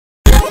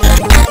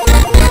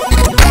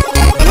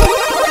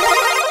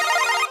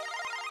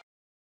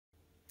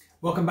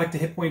Welcome back to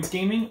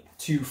HitPointsGaming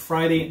to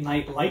Friday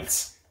Night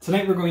Lights.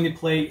 Tonight we're going to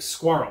play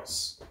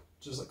Squirrels,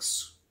 which is like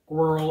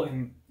squirrel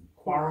and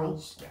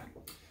quarrels.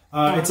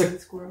 Yeah. It's a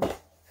squirrel.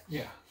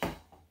 Yeah.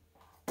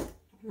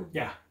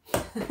 Yeah.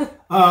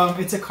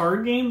 It's a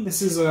card game.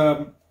 This is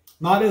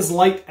not as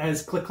light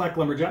as Click Clack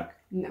Lumberjack.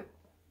 No.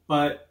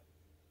 But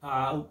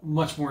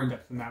much more in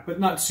depth than that, but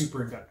not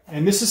super in depth.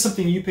 And this is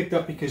something you picked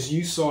up because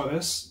you saw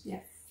this.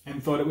 Yes.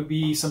 And thought it would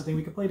be something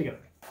we could play together.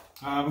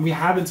 We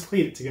haven't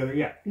played it together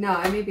yet. No,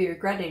 I may be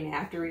regretting it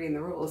after reading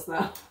the rules,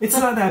 though. It's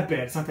not that bad.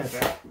 It's not that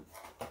bad.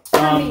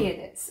 For me,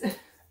 it is.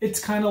 It's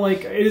kind of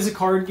like, it is a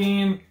card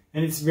game,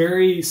 and it's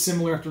very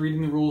similar after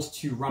reading the rules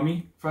to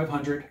Rummy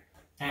 500,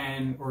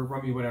 or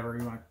Rummy whatever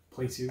you want to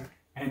play to,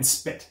 and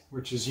Spit,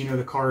 which is, you know,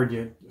 the card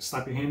you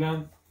slap your hand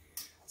down.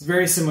 It's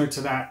very similar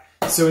to that.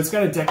 So it's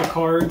got a deck of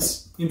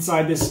cards.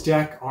 Inside this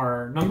deck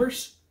are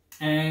numbers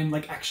and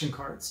like action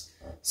cards.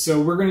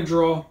 So we're going to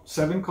draw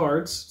 7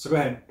 cards. So go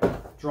ahead,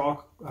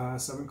 draw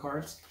 7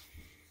 cards.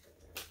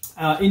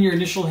 In your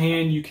initial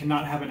hand, you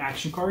cannot have an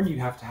action card. You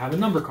have to have a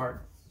number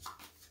card.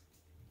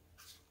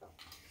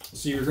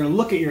 So you're going to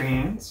look at your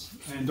hands,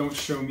 and don't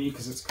show me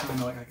because it's kind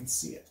of like I can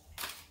see it.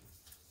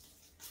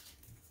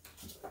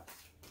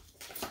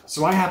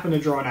 So I happen to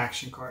draw an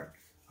action card.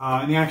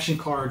 And the action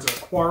cards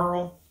are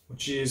Quarrel,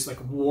 which is like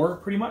war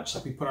pretty much.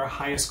 Like we put our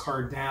highest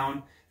card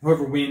down.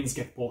 Whoever wins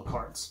gets both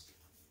cards.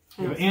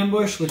 You have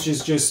Ambush, which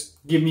is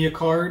just give me a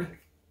card.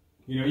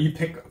 You know, you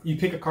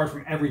pick a card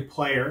from every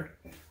player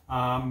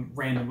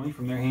randomly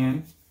from their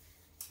hand.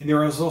 And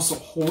there is also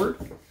Horde.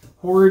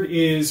 Horde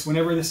is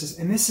whenever this is,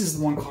 and this is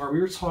the one card, we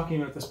were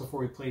talking about this before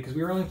we played because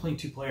we were only playing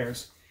 2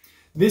 players.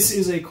 This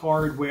is a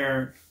card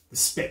where the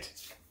Spit.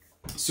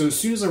 So as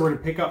soon as I were to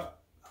pick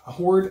up a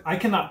Horde, I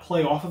cannot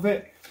play off of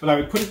it, but I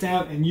would put it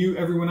down and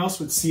everyone else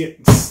would see it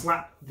and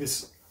slap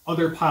this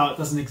other pile that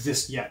doesn't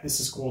exist yet. This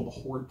is called the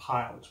Horde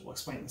pile, which we'll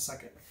explain in a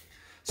second.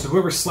 So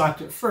whoever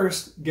slapped it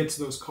first gets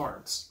those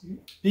cards.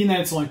 Being that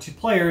it's only 2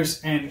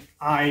 players and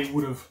I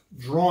would have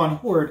drawn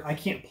Horde, I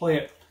can't play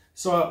it.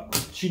 So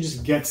she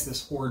just gets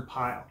this Horde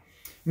pile.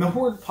 And the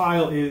Horde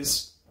pile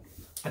is,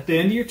 at the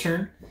end of your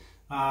turn,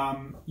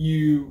 on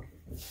your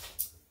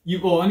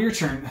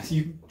turn,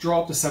 you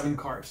draw up to 7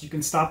 cards. You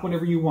can stop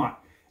whenever you want.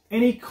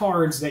 Any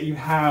cards that you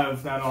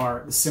have that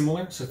are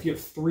similar, so if you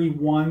have 3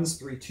 1s,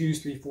 3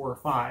 2s, 3 4, or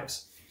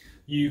 5s,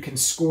 you can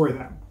score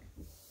them.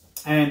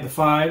 And the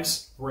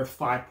 5s are worth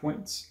 5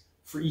 points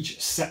for each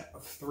set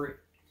of 3.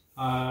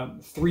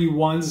 3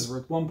 1s is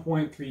worth 1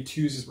 point, 3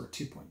 2s is worth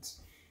 2 points.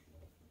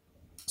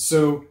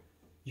 So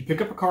you pick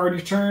up a card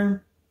your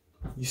turn,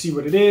 you see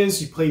what it is,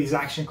 you play these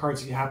action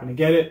cards if you happen to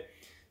get it,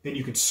 then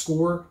you can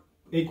score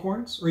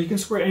acorns, or you can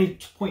score at any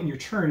point in your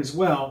turn as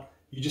well,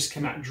 you just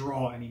cannot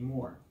draw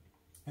anymore.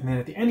 And then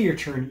at the end of your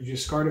turn, you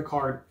discard a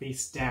card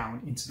face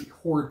down into the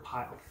Horde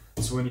pile.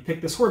 So when you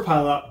pick this Horde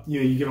pile up,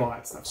 you get all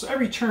that stuff. So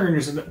every turn,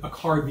 there's a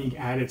card being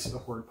added to the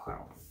Horde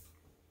pile.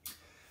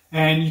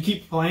 And you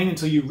keep playing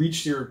until you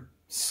reach your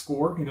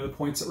score, the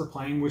points that we're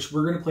playing, which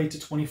we're going to play to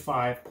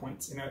 25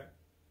 points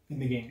in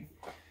the game.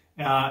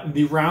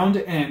 The round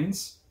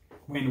ends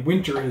when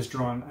winter is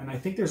drawn, and I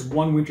think there's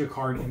 1 winter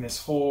card in this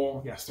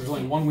whole, yes, there's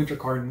only 1 winter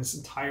card in this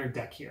entire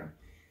deck here.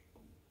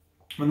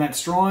 When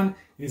that's drawn,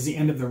 it is the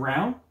end of the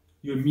round.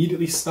 You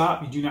immediately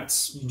stop. You do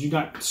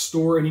not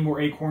store any more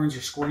acorns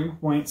or score any more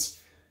points.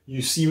 You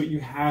see what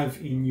you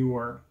have in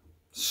your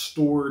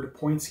stored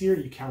points here.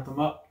 You count them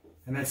up,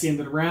 and that's the end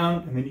of the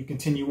round. And then you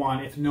continue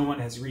on if no one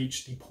has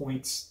reached the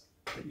points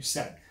that you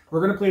set. We're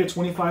going to play to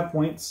 25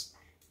 points.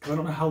 I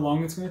don't know how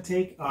long it's going to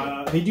take.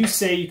 They do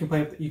say you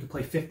can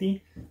play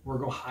 50 or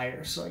go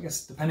higher. So I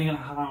guess depending on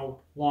how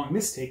long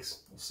this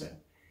takes, we'll see.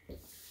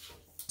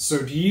 So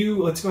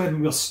let's go ahead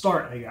and we'll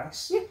start, I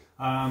guess.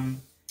 Yeah.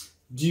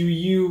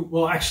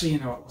 Well, actually, you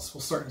know what,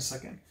 we'll start in a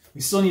second. We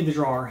still need to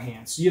draw our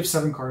hands. So you have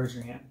 7 cards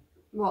in your hand.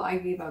 Well, I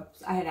gave up.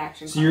 I had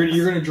action cards. So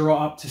you're going to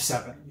draw up to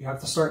 7. You have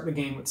to start the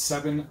game with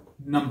 7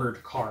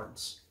 numbered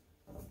cards.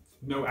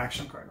 No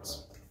action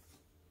cards.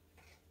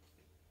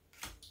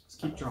 Let's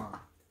keep drawing.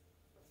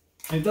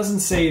 And it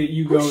doesn't say that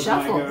you go and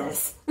I go.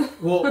 This?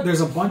 Well,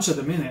 there's a bunch of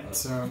them in it,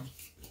 so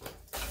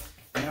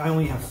I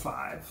only have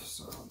 5.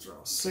 So I'll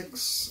draw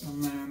 6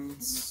 and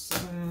then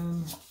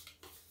 7.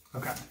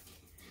 Okay.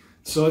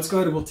 So let's go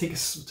ahead and we'll take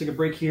a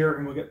break here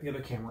and we'll get the other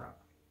camera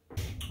up.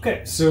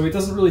 Okay, so it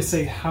doesn't really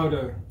say how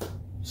to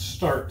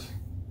start.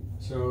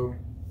 So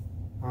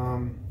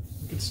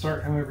you can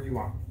start however you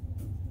want.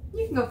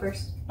 You can go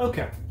first.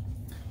 Okay.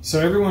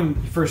 So everyone,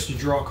 first you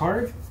draw a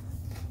card.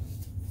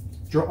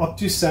 Draw up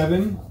to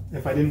 7.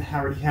 If I didn't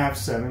already have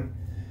 7,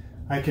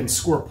 I can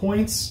score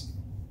points,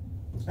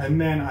 and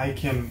then I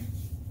can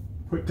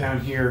put down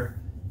here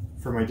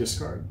for my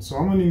discard. So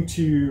I'm going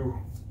to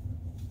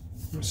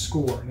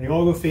score, and they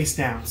all go face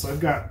down. So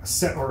I've got a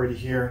set already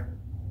here,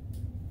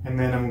 and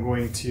then I'm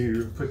going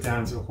to put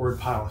down to the Horde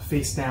pile,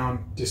 face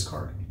down,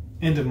 discard.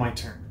 End of my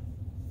turn.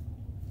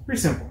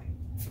 Pretty simple.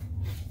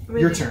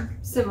 Your turn.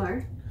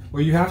 Similar.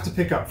 Well, you have to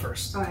pick up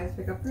first. Oh, I have to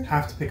pick up first?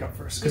 Have to pick up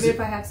first. Even if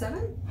I have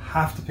 7?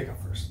 Have to pick up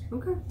first.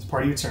 Okay. It's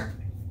part of your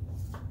turn.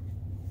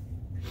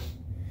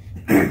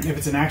 If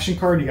it's an action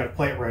card, you got to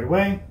play it right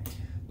away.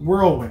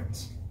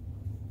 Whirlwind.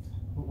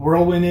 What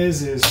whirlwind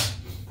is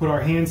put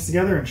our hands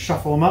together and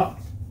shuffle them up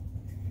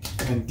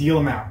and then deal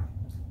them out.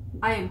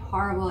 I am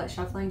horrible at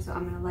shuffling, so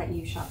I'm going to let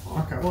you shuffle.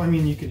 Okay, well, I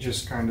mean, you could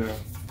just kind of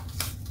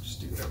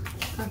just do whatever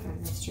you want. Okay,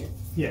 that's true.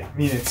 Yeah, I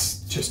mean,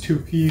 it's just 2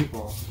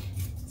 people.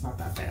 It's not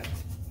that bad.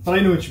 But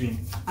I know what you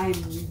mean. I'm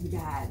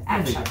bad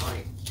at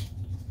shuffling.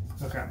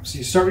 Okay, so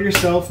you start with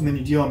yourself and then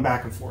you deal them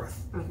back and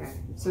forth. Okay,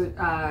 so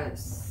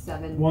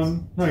 7.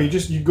 1. No,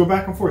 you go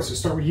back and forth. So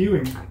start with you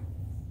and. Okay.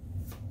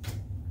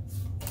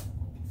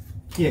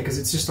 Yeah, because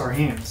it's just our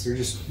hands.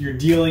 You're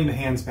dealing the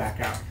hands back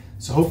out.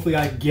 So hopefully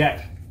I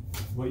get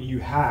what you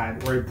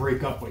had, or I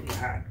break up what you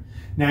had.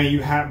 Now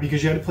you have,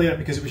 because you had to play that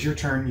because it was your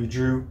turn, you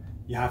drew,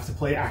 you have to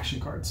play action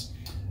cards.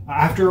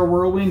 After a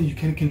whirlwind, you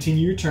can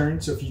continue your turn.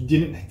 So if you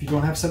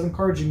don't have 7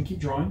 cards, you can keep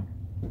drawing.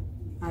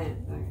 I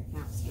didn't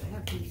count, so I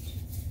have to.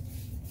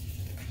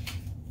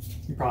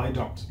 You probably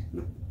don't.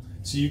 Nope.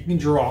 So you can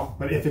draw,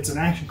 but if it's an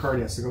action card,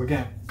 it has to go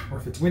again. Or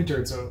if it's winter,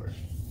 it's over.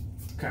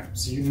 Okay,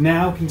 so you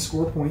now can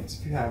score points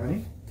if you have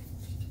any.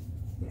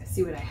 Yeah,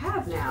 see what I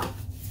have now.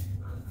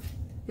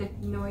 I have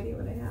no idea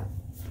what I have.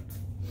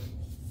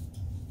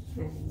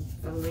 And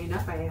funnily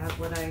enough, I have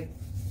what I...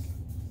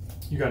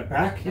 You got it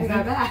back? I got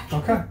it back.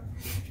 Okay.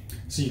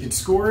 So you can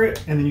score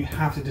it, and then you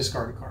have to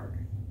discard a card.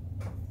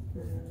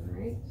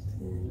 Alright,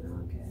 and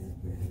I'll get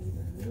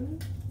rid of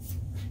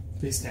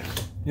those. Face down.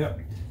 Yep.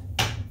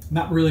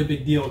 Not really a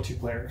big deal with 2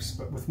 players,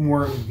 but with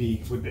more it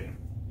would be.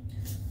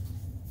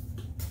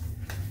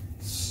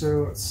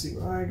 So let's see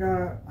what I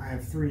got. I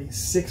have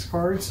 6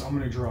 cards, so I'm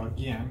going to draw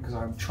again because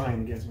I'm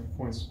trying to get as many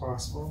points as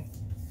possible.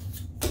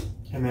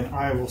 And then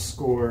I will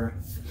score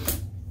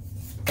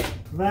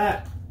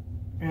that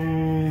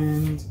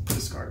and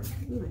discard.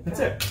 Oh, that's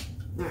it.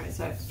 Alright,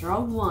 so I have to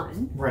draw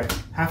 1. Right.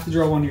 Have to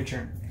draw 1 your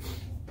turn.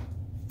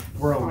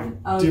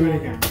 Whirlwind. Oh, Do yeah, it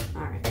again.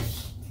 Alright.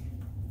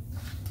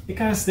 It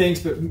kind of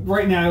stinks, but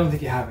right now I don't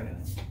think you have it in it.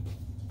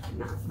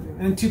 No.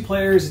 And 2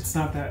 players, it's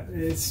not that,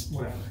 it's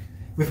whatever.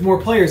 With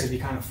more players, it'd be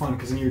kind of fun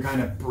because then you're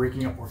kind of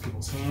breaking up more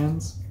people's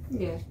hands.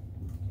 Yeah.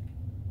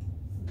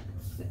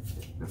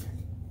 Okay.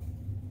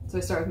 So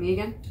I start with me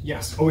again?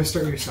 Yes, always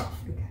start with yourself.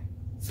 Okay.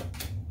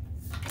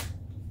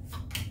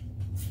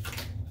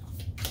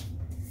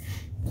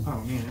 Oh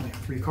man, I have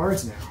 3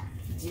 cards now.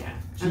 Yeah.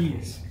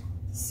 Jeez. Okay.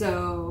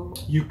 So...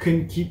 You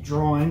can keep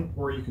drawing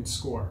or you can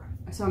score.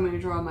 So I'm going to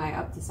draw my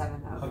up to 7.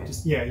 Okay.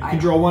 Yeah, you can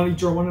draw one. You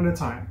draw 1 at a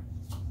time.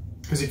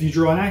 Because if you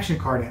draw an action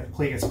card, it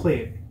gets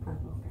played. Oh, okay.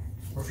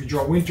 Or if you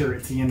draw winter,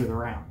 it's the end of the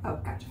round. Oh,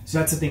 gotcha. So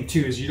that's the thing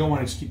too, is you don't want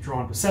to just keep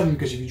drawing to 7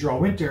 because if you draw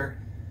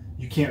winter,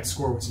 you can't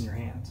score what's in your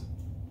hand.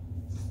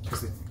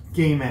 Because the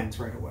game ends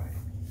right away.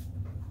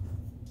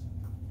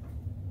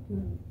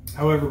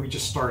 However, we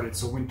just started,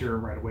 so winter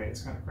right away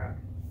is kind of crap.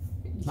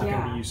 Not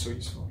going to be so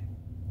useful.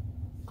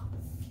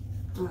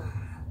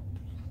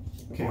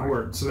 Okay,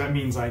 word. So that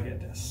means I get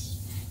this.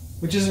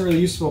 Which isn't really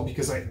useful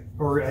because I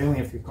only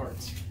have 3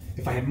 cards.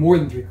 If I had more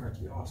than 3 cards,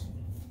 it'd be awesome.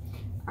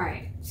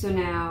 Alright, so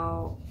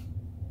now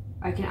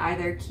I can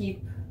either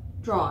keep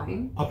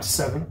drawing. Up to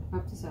 7.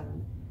 Up to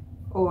 7.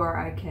 Or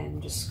I can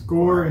just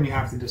score and you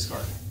have to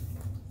discard.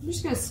 I'm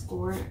just going to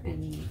score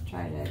and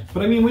try to...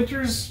 But I mean,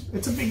 winter's,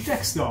 it's a big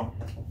deck still.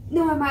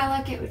 No, in my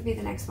luck, it would be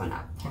the next one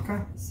up. Okay.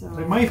 So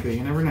It might be,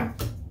 you never know.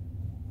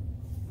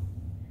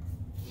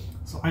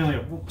 So I only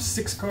have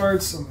 6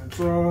 cards, so I'm going to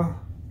draw.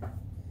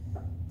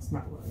 It's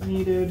not what I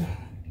needed.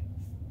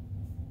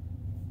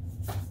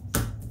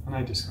 And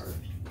I discard.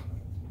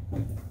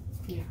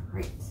 Yeah,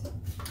 right.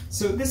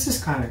 So this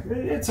is kind of,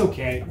 it's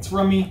okay. It's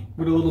rummy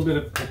with a little bit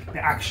of, like, the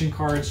action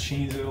cards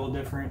change it a little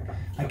different.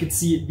 I could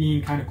see it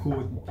being kind of cool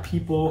with more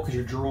people because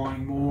you're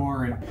drawing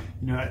more and,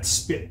 you know, that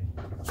spit.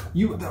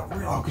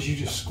 Because you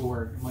just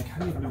scored. I'm like, how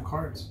do you have no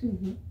cards?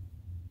 Mm-hmm.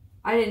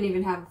 I didn't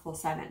even have a full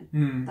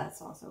 7.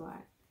 That's also why.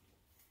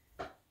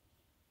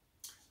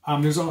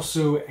 There's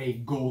also a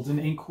golden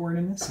acorn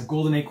in this. A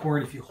golden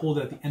acorn, if you hold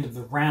it at the end of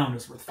the round,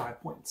 is worth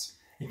 5 points.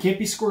 It can't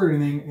be scored or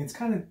anything. It's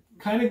kind of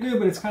good,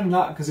 but it's kind of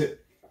not because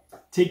it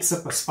takes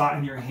up a spot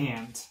in your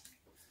hand.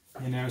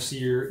 You know, so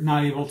you're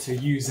not able to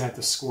use that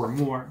to score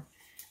more.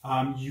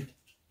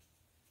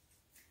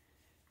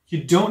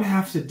 You don't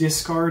have to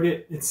discard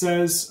it, it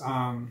says,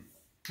 or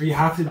you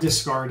have to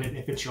discard it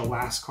if it's your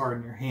last card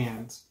in your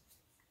hand.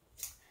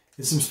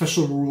 There's some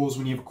special rules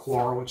when you have a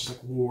quarrel, which is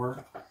like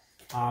war.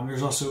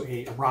 There's also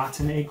a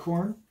rotten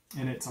acorn,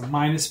 and it's a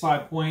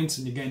 -5 points,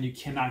 and again, you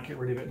cannot get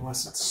rid of it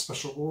unless it's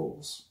special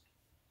rules.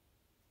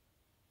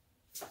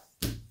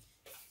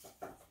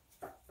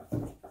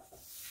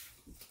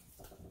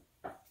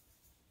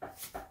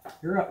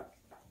 You're up.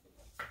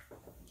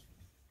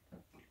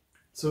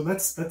 So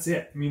that's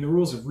it. I mean, the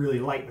rules are really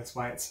light. That's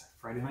why it's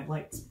Friday Night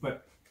Lights.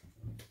 But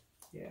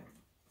yeah,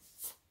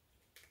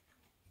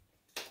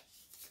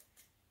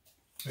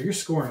 oh, you're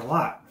scoring a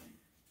lot.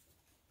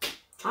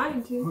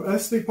 Trying to. Well,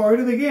 that's the part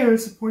of the game.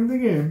 It's the point of the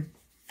game.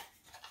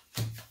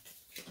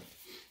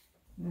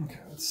 Okay,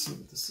 let's see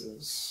what this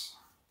is.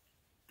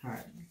 All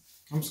right,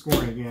 I'm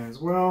scoring again as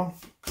well.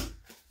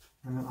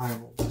 And then I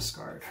will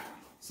discard.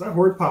 So that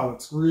horde pile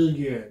looks really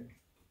good.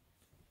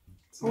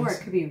 Or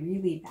it could be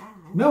really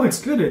bad. No,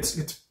 it's good.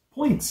 It's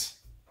points.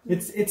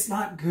 It's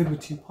not good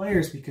with 2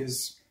 players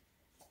because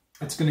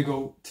it's going to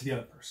go to the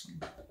other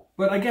person.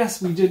 But I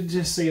guess we did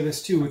just say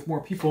this too. With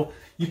more people,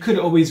 you could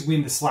always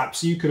win the slap,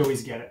 so you could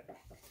always get it.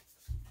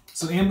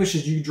 So ambush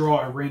is you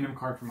draw a random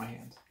card from my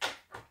hand.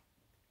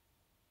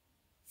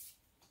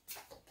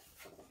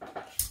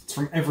 It's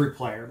from every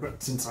player,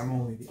 but since I'm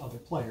only the other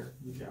player,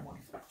 you get one.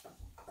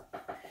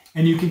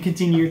 And you can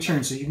continue your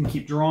turn, so you can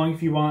keep drawing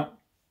if you want.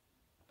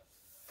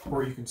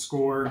 Or you can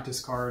score,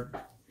 discard.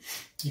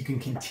 You can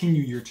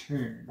continue your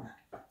turn.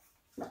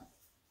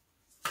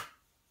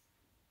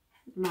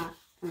 Not.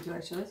 Do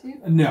I show this to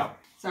you? No.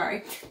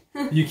 Sorry.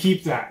 You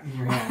keep that in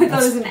your hand. I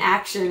thought it was an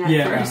action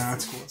at first. No,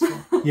 it's cool.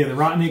 It's cool. Yeah, the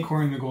rotten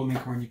acorn and the golden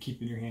acorn you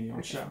keep in your hand, you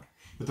don't show.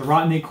 But the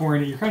rotten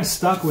acorn, you're kind of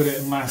stuck with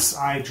it unless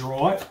I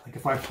draw it. Like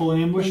if I pull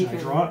an ambush and I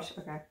draw it.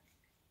 Okay.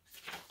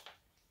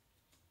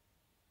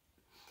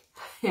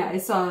 Yeah, I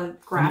saw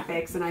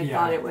graphics and I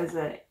thought it was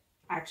an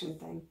action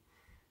thing.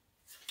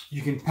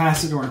 You can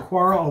pass it during a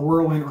quarrel, a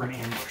whirlwind, or an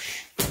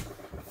ambush.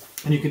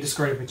 And you can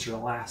discard if it's your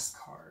last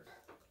card.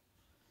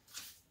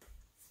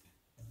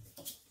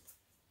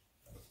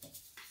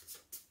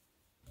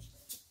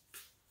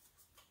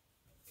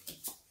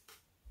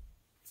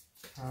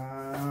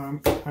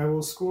 I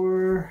will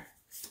score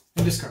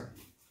and discard.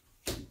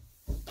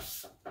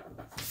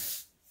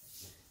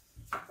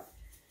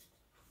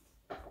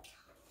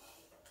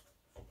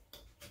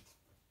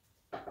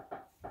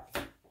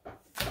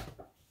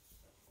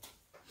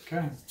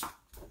 Okay.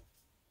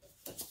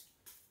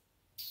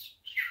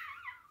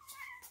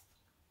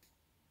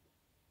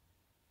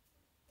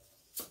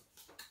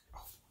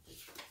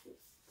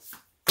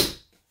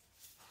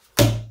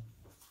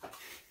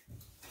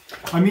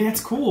 I mean,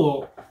 it's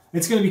cool.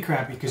 It's going to be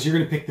crappy because you're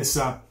going to pick this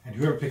up, and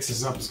whoever picks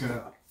this up is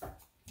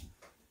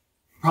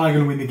probably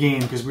going to win the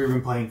game because we've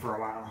been playing for a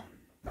while.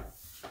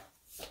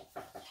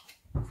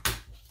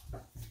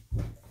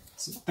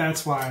 So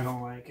that's why I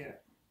don't like it.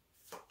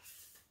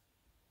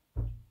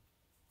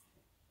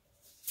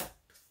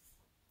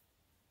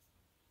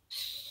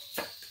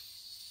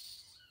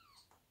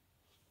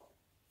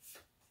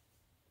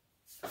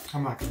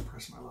 I'm not going to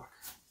press my luck.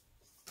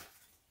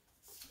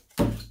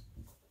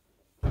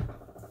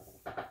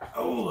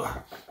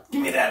 Oh,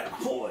 give me that.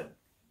 Hold it.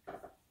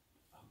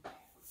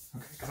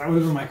 Okay, because that would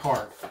have been my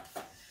card.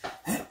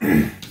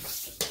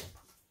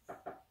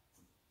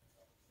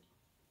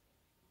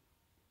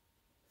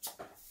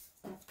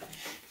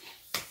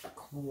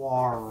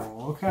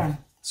 Quarrel. Okay.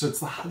 So it's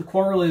the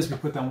quarrel is we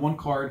put down 1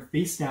 card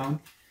face down.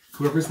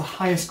 Whoever's the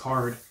highest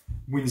card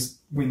wins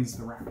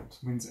the round,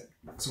 wins it.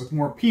 So with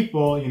more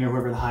people, you know,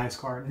 whoever the highest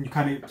card, and you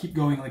kind of keep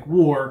going like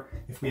war.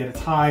 If we had a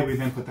tie, we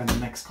then put down the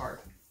next card.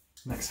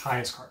 Next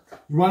highest card.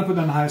 You want to put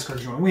down the highest card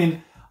because you want to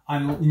win.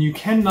 And you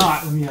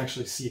cannot, let me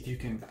actually see if you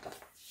can,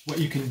 what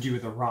you can do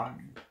with a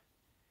rotten.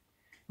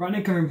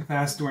 Rotten can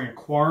pass during a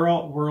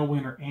quarrel,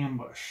 whirlwind, or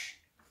ambush.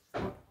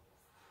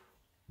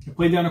 If you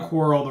play down a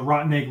quarrel, the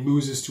rotten egg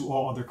loses to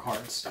all other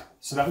cards.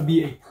 So that would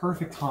be a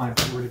perfect time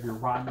to get rid of your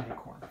rotten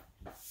acorn.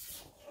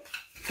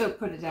 So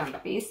put it down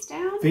face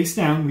down? Face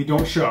down, we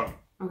don't show.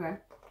 Okay.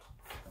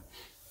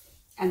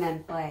 And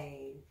then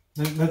play.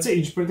 That's it,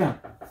 you just put it down.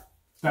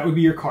 That would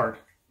be your card.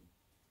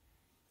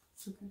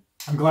 Okay.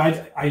 I'm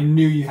glad I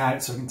knew you had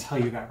it, so I can tell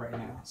you that right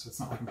now. So it's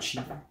not like I'm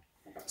cheating.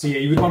 So yeah,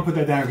 you would want to put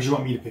that down because you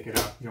want me to pick it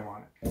up. You don't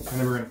want it. And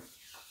then we're going to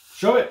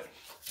show it.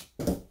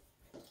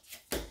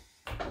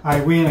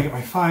 I win, I get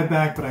my 5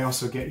 back, but I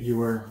also get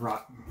your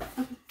rotten.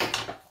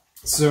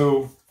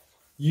 So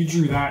you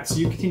drew that, so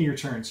you continue your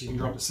turn, so you can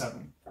draw up to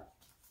 7.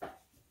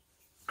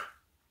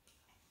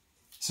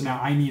 So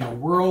now I need a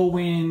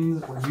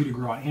whirlwind, or you to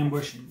grow an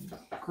ambush and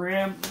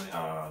grab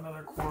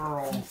another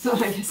quarrel. So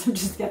I guess I'm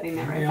just getting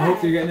that right I back.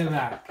 hope you're getting it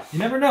back. You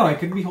never know, I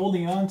could be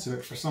holding on to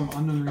it for some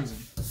unknown reason.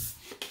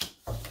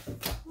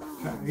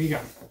 Okay, there you go.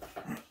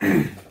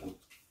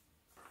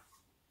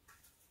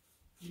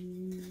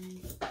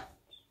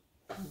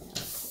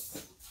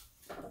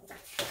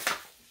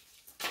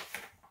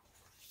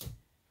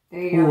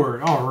 There you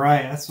Board. All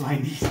right, that's what I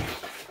need.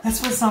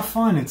 That's why it's not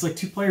fun. It's like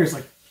 2 players.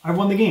 Like I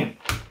won the game.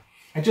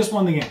 I just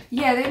won the game.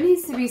 Yeah, there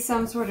needs to be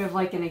some sort of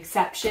like an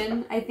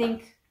exception, I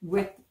think,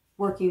 with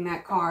working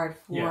that card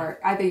for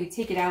either you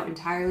take it out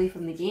entirely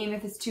from the game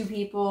if it's 2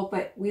 people,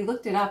 but we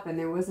looked it up and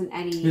there wasn't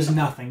any. There's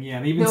nothing.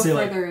 Yeah, they even no say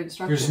further like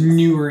instructions. there's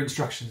newer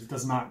instructions. It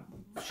does not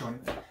show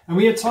anything. And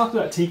we had talked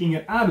about taking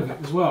it out of it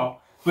as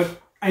well,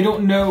 but I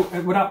don't know.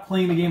 Without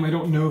playing the game, I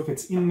don't know if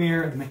it's in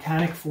there. The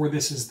mechanic for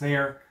this is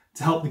there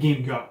to help the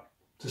game go,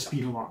 to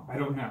speed along. I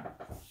don't know.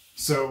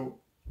 So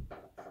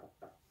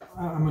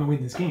I'm going to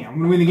win this game. I'm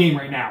going to win the game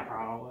right now,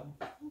 probably.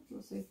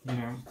 We'll see. You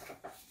know.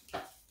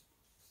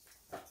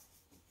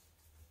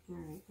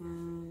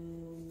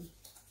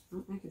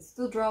 Alright, I can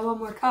still draw 1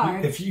 more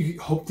card. If you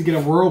hope to get a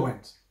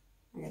whirlwind.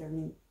 I got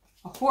a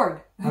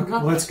horde. Okay,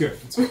 well, that's good.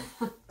 That's good.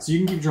 So you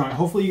can keep drawing.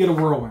 Hopefully you get a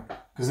whirlwind,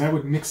 because that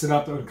would mix it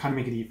up. That would kind of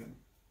make it even.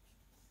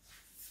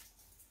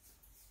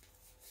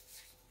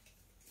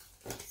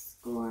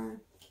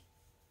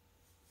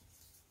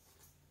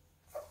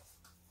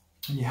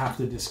 And you have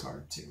to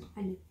discard 2.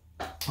 I know.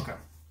 Okay.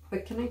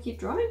 But can I keep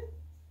drawing?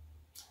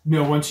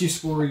 No, once you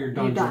score, you're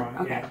done drawing.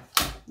 Okay. Yeah.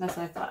 That's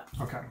what I thought.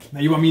 Okay. Now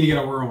you want me to get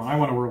a whirlwind. I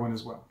want a whirlwind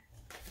as well.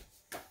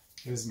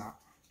 It is not.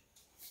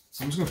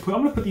 So I'm just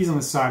gonna put these on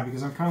the side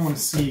because I kind of want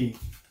to see,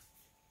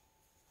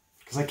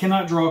 because I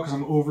cannot draw because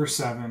I'm over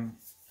 7.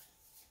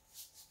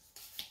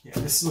 Yeah,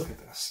 look at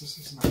this. This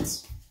is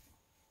nuts.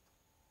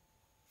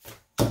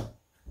 And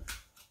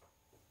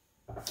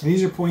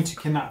these are points you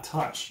cannot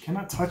touch. You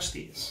cannot touch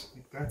these.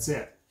 Like, that's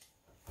it.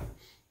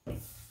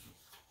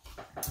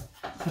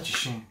 Such a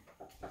shame.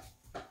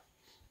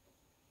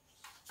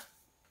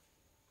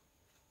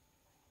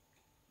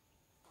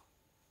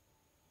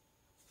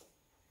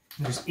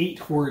 There's 8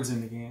 hordes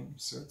in the game,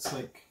 so it's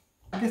like,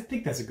 I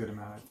think that's a good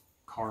amount of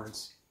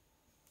cards.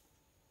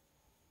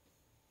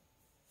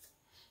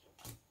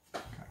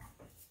 Okay.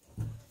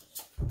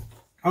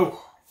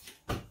 Oh!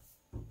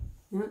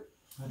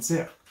 That's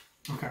it.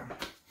 Okay.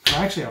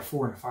 I actually have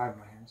 4 and a 5 in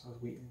my hand, so I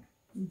was waiting.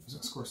 I was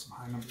going to score some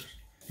high numbers.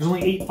 There's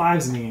only 8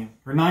 5s in the game,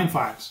 or 9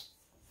 5s.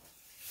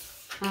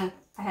 I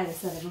had a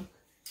set of them.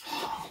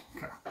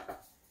 Okay.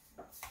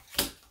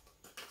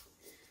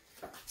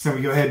 So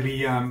we go ahead,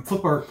 we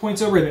flip our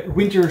points over. The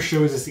winter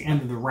shows us the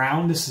end of the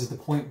round. This is the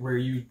point where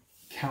you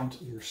count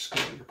your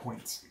score, your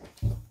points.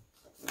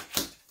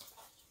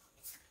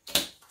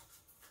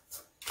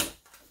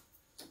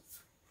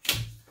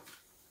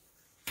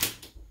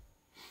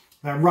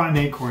 That rotten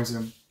acorn is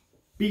going to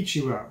beat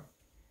you up.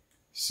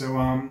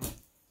 So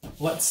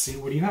let's see,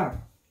 what do you have?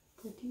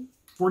 14.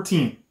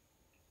 14.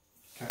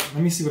 Okay,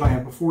 let me see what I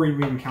have before you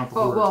even count the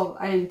Oh, word. well,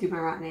 I didn't do my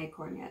rotten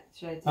acorn yet.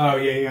 Should I do Oh,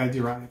 yeah, you gotta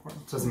do rotten acorn.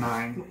 So it's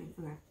 9.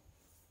 9.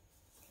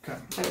 Okay. Okay. I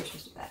thought we were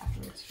supposed to do that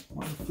afterwards.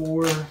 1,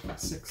 4,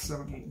 6,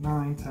 7, 8,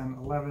 9, 10,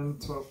 11,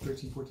 12,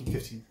 13, 14,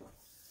 15.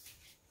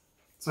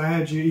 So I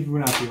had you even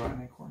without the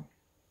rotten acorn.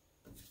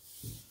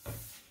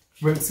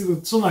 But it's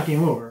still not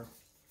game over.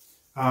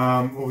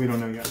 Well, we don't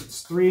know yet.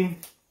 It's 3,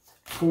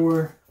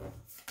 4,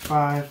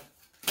 5,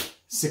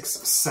 6,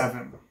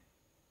 7.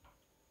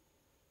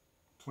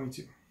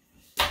 22.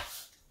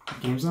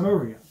 The game's not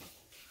over yet.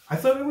 I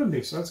thought it would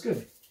be, so that's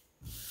good.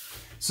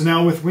 So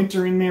now with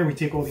winter in there, we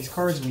take all these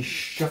cards and we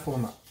shuffle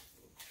them up.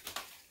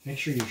 Make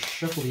sure you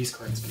shuffle these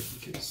cards good,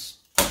 because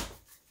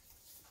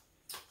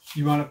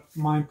you want to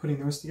mind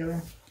putting those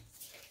together?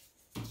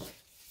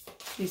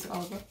 These are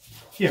all of them?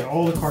 Yeah,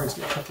 all the cards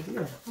get shuffled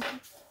together.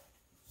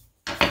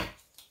 Okay.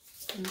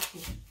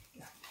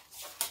 Yeah.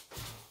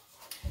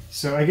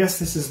 So I guess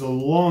this is the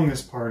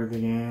longest part of the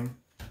game.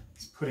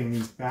 It's putting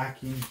these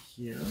back in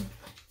here.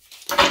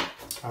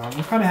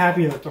 I'm kind of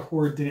happy that the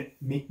horde didn't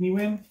make me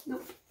win.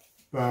 Nope.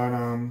 But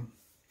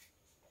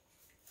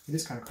it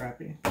is kind of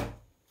crappy.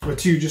 But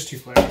just two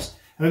players.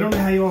 And I don't know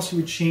how you also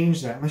would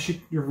change that unless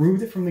you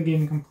removed it from the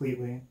game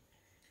completely.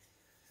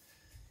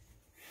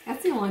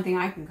 That's the only thing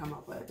I can come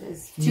up with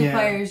is 2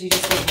 players, you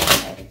just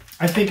get one pick.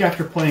 I think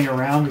after playing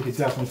around, we could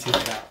definitely take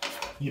it out.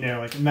 You know,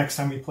 like next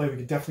time we play, we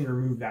could definitely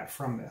remove that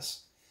from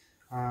this.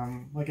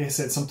 Like I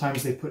said,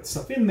 sometimes they put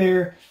stuff in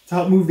there to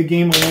help move the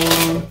game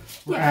along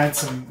or add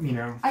some, you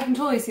know. I can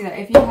totally see that.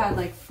 If you had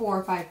like 4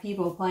 or 5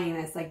 people playing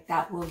this, like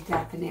that will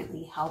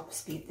definitely help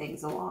speed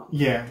things along.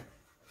 Yeah.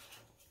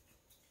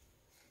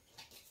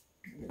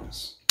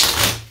 Yes.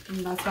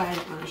 And that's why I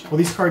didn't want to show Well,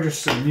 these cards are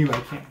so new, I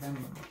can't bend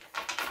them.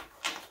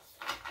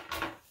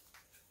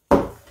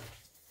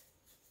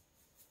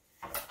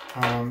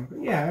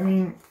 But yeah, I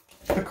mean,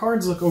 the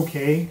cards look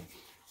okay.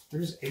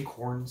 There's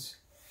acorns.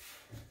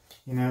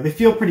 You know, they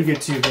feel pretty good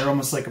too. They're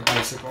almost like a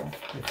bicycle.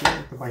 They feel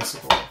like the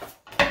bicycle.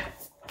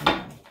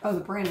 Yeah. Oh,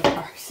 the brand of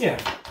cars. Yeah.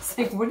 It's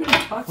like, what are you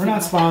talking about? We're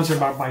not sponsored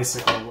by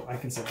Bicycle. I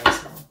can say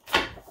Bicycle.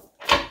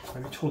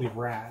 That'd be totally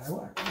rad.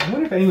 I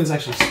wonder if anyone's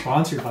actually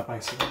sponsored by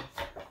Bicycle.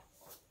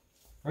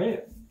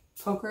 Right?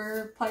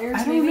 Poker players,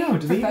 I don't know.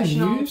 Do they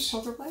even use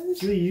poker players?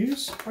 Do they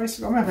use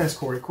Bicycle? I'm going to have to ask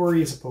Corey.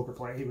 Corey is a poker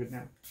player. He would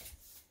know.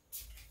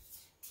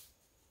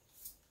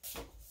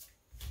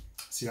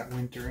 See that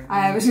winter in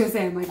I was going to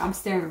say, I'm like, I'm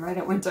staring right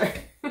at winter.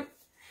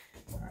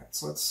 Alright,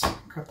 so let's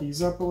cut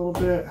these up a little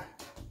bit.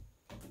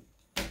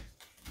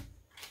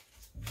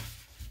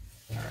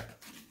 Alright.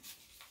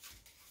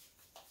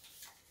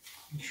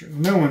 Make sure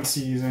no one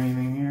sees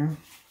anything here.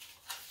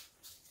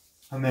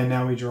 And then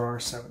now we draw our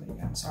 7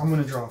 again. So I'm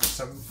going to draw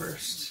 7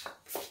 first.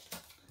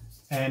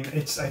 And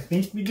it's, I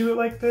think we do it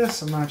like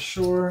this. I'm not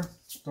sure.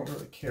 Don't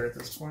really care at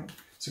this point.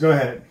 So go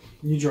ahead.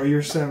 You draw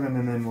your 7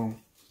 and then we'll...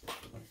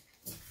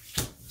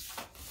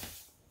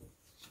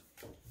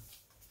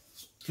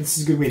 This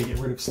is a good way to get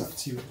rid of stuff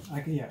too.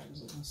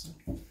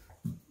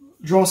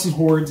 Draw some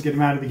hordes, get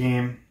them out of the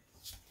game.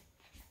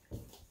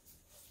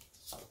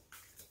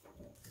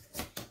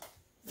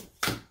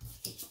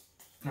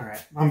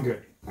 Alright, I'm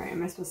good. Alright,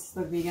 am I supposed to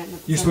still be getting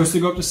up to You're 7? supposed to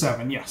go up to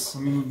 7, yes.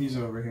 Let me move these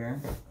over here.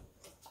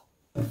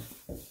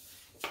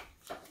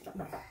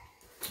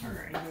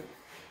 Alright.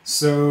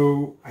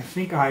 So, I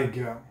think I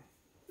go.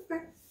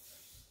 Okay.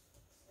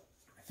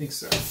 I think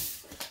so.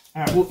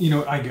 Well, you know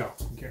what? I go.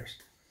 Who cares?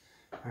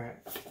 Alright.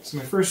 So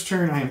my first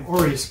turn, I am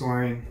already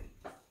scoring.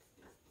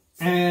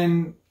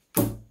 And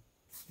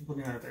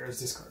looking at it there as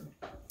discard.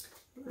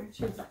 I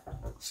choose that.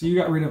 So you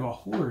got rid of a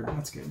horde.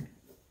 That's good.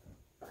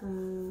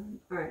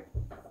 Alright.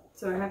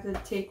 So I have to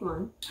take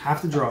one.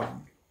 Have to draw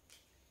one.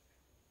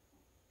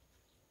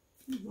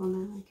 Well,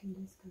 now I can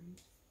discard.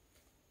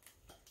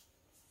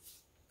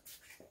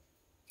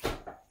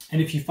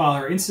 And if you follow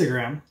our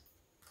Instagram,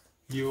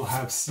 you will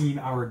have seen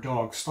our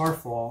dog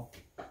Starfall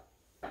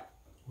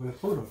with a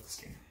photo of this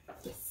game.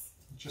 Yes.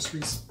 Just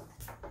recently.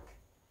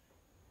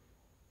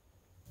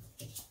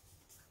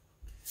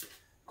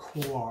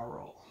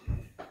 Quarrel.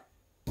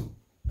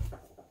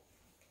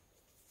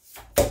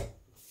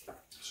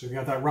 So you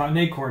got that rotten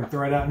acorn,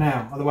 throw it out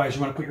now. Otherwise,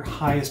 you want to put your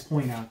highest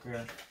point out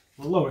there.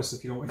 Or lowest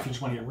if you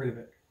just want to get rid of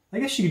it. I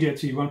guess you could do it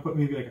too. You want to put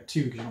maybe like a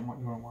 2 because you don't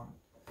want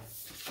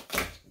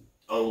it.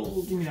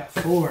 Oh, give me that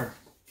 4.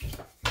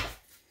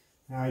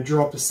 Now I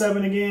draw up to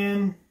 7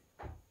 again.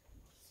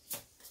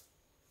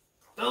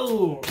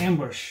 Oh,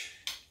 ambush.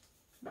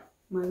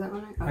 Where's that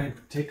one? I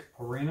take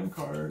a random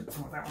card.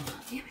 Oh, that one.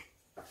 Damn it.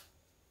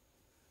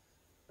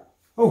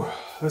 Oh,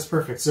 that's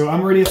perfect. So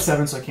I'm already at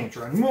 7, so I can't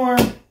draw anymore.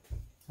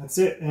 That's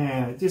it.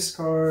 And I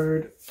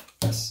discard.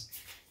 Yes.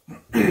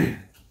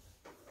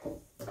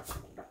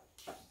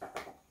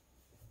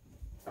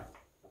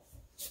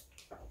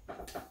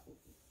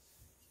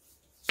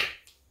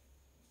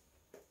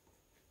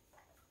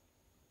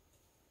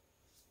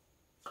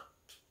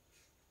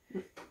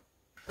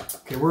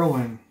 Okay,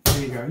 whirlwind.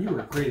 There you go. You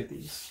were great at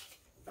these.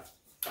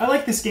 I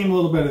like this game a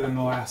little better than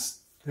the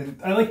last.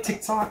 I like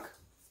TikTok.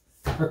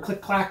 Or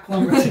Click Clack.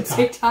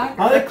 TikTok.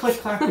 I like Click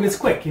Clack, but it's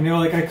quick. You know,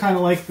 like I kind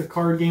of like the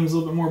card games a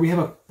little bit more. We have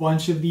a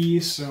bunch of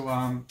these,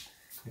 so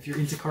if you're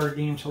into card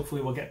games,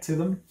 hopefully we'll get to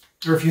them.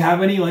 Or if you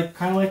have any like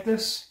kind of like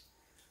this.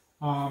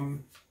 We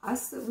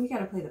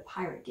gotta play the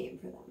pirate game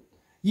for them.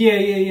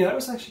 Yeah. That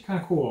was actually kind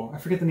of cool. I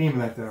forget the name of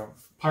that though.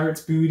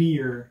 Pirate's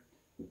Booty or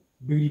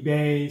Booty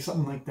Bay,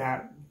 something like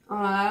that. Oh,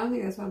 I don't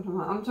think that's what I'm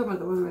talking about. I'm talking about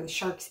the one where the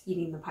shark's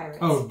eating the pirates.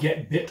 Oh,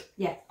 Get Bit?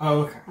 Yeah.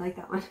 Oh, okay. I like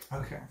that one.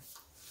 Okay.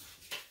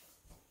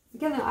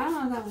 Again, I don't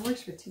know if that one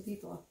works for 2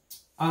 people.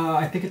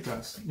 I think it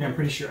does. Yeah, I'm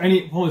pretty sure.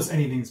 Almost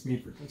anything's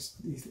made for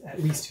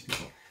at least 2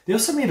 people. They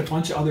also made a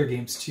bunch of other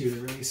games too. They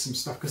released some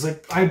stuff because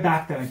like I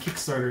backed that on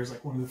Kickstarter as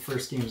like one of the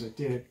first games I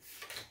did,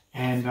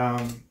 and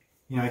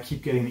you know I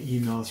keep getting the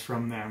emails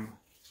from them.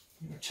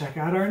 You know, check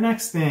out our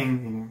next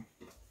thing. You know,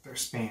 they're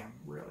spam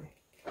really.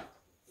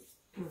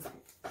 Okay.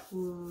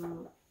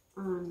 I'm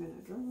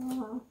gonna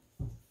draw.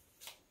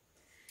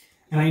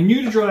 And I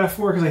knew to draw that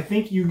 4 because I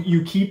think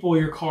you keep all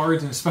your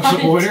cards in a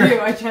special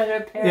order. I tried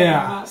to pair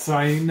them up. So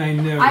I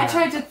know. I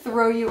tried to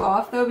throw you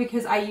off though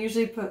because I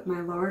usually put my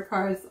lower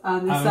cards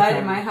on this side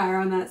and my higher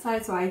on that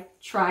side. So I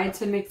tried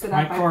to mix it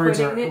up. My cards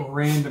are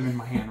random in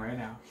my hand right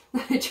now.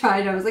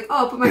 I was like, oh,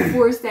 I'll put my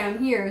 4s down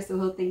here so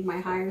he'll think my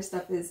higher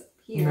stuff is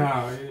here.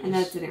 No, and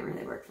that didn't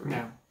really work for me.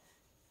 No.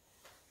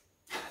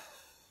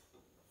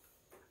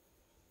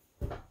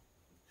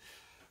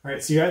 All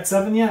right, so you're at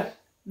 7 yet?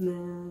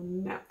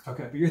 No.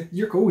 Okay, but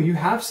you're cool. You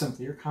have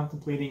something. You're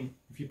contemplating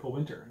if you pull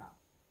winter or not.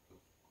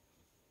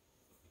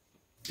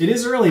 It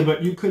is early,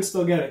 but you could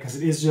still get it because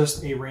it is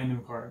just a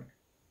random card.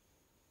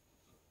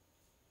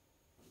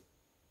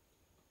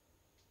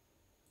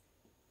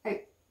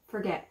 I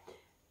forget.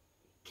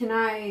 Can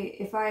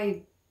I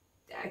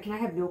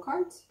have no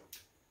cards?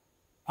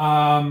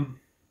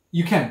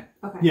 You can.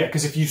 Okay. Yeah,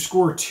 because if you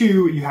score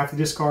 2, you have to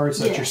discard,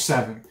 so that's your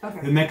 7.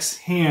 Okay. The next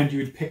hand you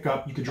would pick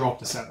up, you could draw up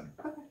to 7.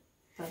 Okay.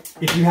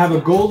 If you have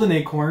a golden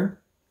acorn,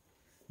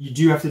 you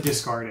do have to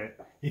discard it.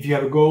 If you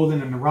have a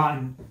golden and a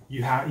rotten,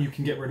 you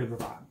can get rid of the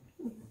rotten.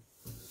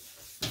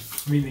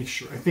 Let me make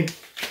sure. I think,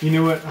 you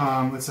know what,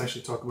 let's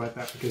actually talk about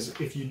that, because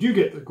if you do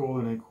get the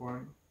golden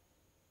acorn...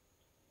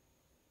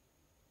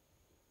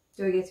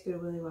 Do I get to go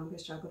to Willy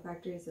Wonka's Chocolate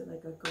Factory? Is it like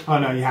a golden... Oh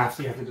no, you have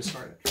to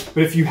discard it.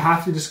 But if you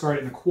have to discard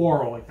it in a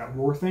quarrel, like that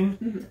war thing,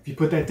 if you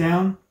put that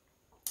down,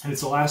 and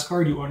it's the last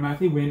card, you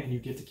automatically win, and you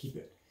get to keep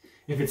it.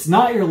 If it's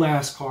not your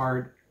last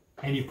card,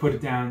 and you put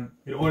it down,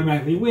 it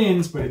automatically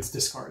wins, but it's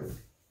discarded.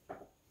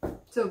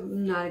 So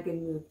not a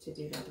good move to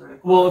do that,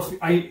 right? Well,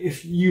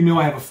 if you know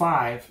I have a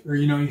 5, or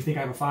you think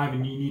I have a 5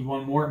 and you need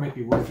 1 more, it might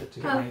be worth it to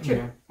get my, you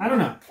know. I don't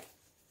know.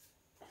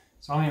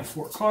 So I only have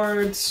 4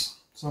 cards.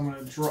 So I'm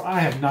going to draw. I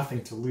have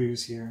nothing to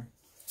lose here.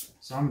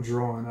 So I'm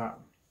drawing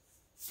up.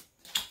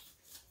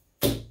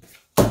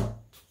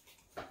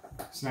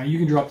 So now you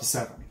can draw up to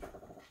 7.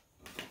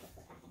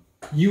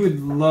 You would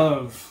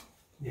love,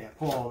 yeah,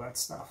 pull all that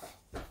stuff.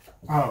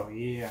 Oh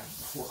yeah,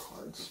 4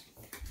 cards.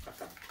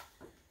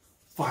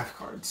 5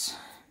 cards.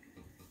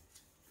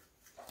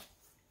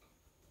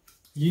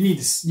 You need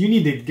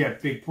to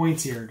get big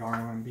points here,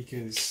 darling,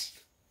 because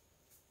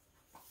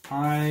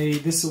I'm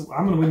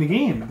gonna win the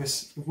game.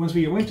 Once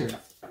we get winter.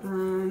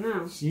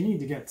 No. So you need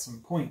to get some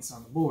points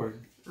on the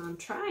board. I'm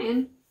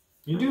trying.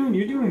 You're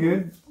doing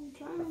good. I'm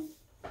trying.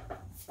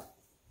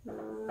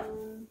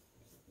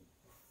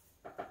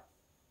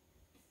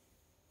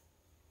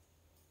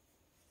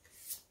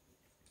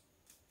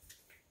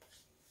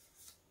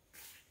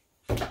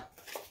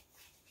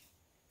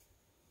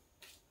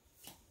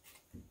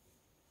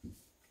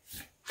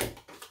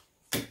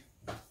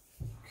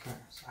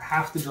 I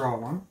have to draw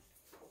one.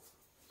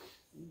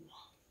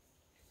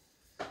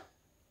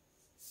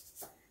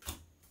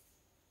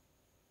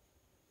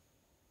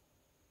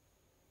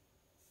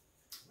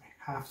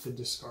 I have to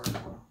discard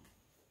one.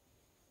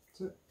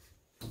 That's it.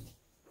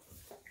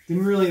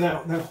 Didn't really,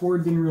 that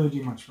horde didn't really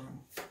do much for me.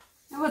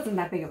 It wasn't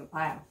that big of a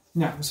pile.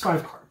 No, it was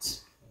 5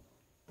 cards.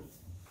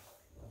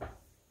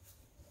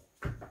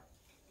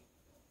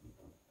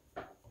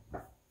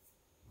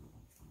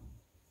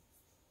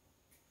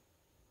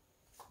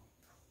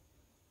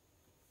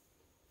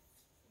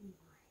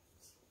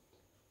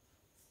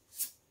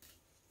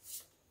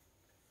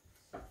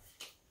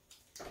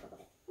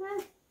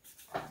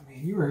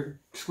 You were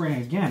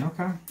squaring again,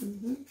 okay.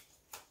 Mm-hmm.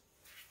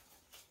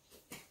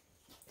 Look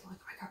at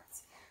my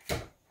cards.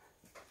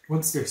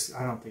 Once there's,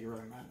 I don't think it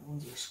really matters.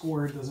 Once they're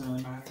scored, it doesn't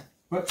really matter.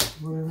 But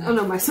whatever. Oh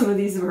no, some of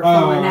these were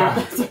falling out.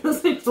 That's what I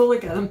was like, oh,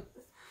 look at them.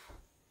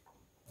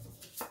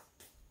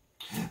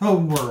 A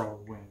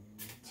whirlwind.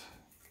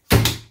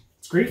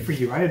 It's great for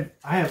you. I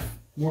have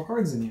more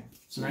cards than you,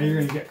 so now you're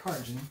gonna get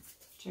cards, you know.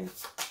 Sure.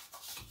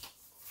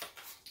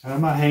 And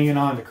I'm not hanging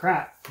on to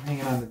crap. I'm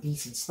hanging on to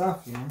decent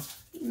stuff, you know.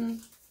 Mm.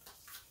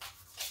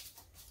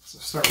 So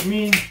start with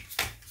me.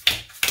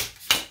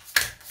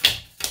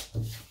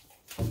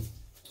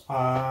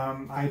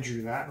 I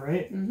drew that,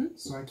 right? Mm-hmm.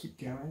 So I keep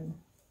going.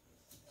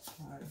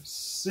 5,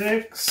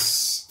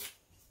 6.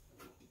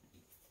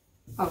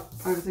 Oh,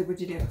 I was like,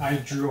 what'd you do? I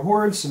drew a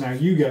horde, so now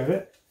you get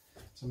it.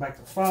 So back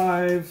to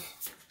 5.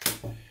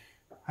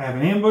 I have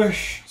an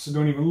ambush, so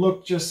don't even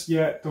look just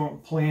yet.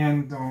 Don't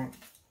plan, don't...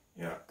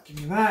 Yeah, give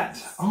me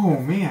that. Oh,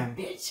 man.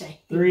 Bitch, I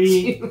hate 3.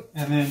 you.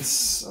 And then,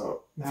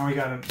 so, now we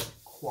got a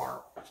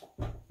quarrel.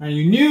 Now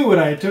you knew what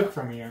I took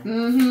from you.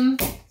 Mm-hmm.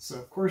 So,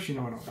 of course, you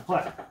know what I'm going to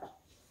play.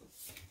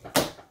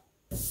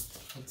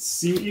 Let's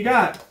see what you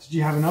got. Did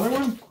you have another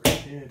one? I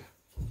did.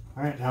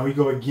 All right, now we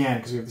go again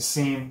because we have the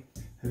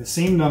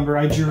same number.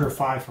 I drew her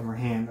 5 from her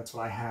hand. That's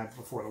what I had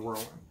before the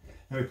whirlwind.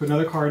 Now we put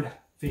another card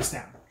face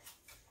down.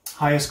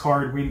 Highest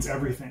card wins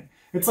everything.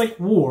 It's like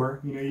war,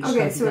 you know. You just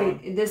Okay, so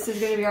wait, this is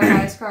going to be our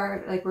highest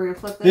card. Like we're going to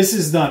flip this. This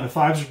is done. The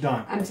 5s are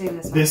done. I'm saying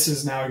this one. This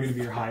is now going to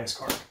be your highest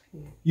card.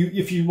 Yeah.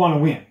 If you want to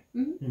win,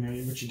 mm-hmm. you know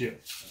what you do.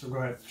 So go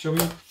ahead, show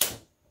me.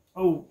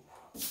 Oh,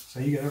 so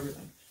you get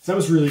everything. So that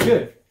was really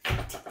good.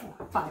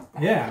 5.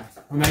 Yeah.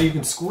 Well, now you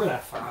can score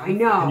that 5. I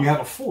know. And you have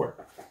a 4.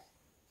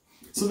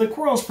 So the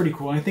quarrel is pretty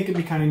cool. And I think it'd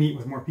be kind of neat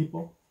with more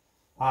people.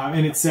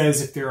 And it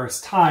says if there are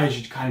ties,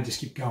 you kind of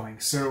just keep going.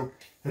 So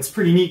that's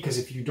pretty neat because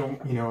if you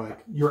don't, you know, like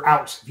you're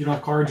out. If you don't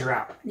have cards, you're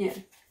out. Yeah.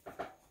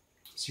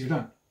 So you're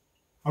done.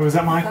 Oh, is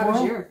that my that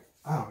quarrel? Was your...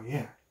 Oh,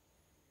 yeah.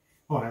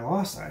 Oh, and I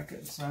lost that.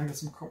 Good. So I got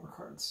some Cobra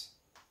cards.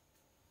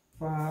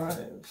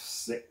 5,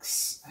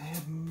 6,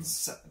 and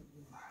 7.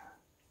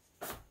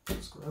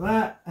 Score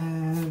that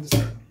and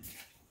 7.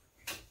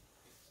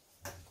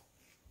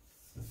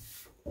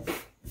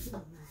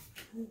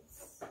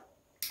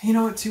 You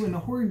know what, too? In the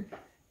horde,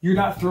 you're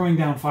not throwing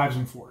down 5s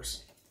and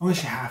 4s.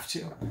 Unless you have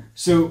to.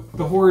 So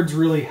the hordes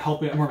really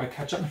help it more of a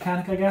catch-up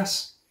mechanic, I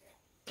guess.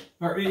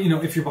 Or, you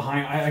know, if you're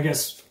behind, I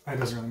guess that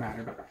doesn't really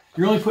matter. But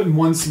you're only putting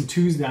 1s and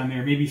 2s down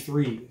there, maybe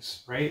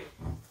 3s, right?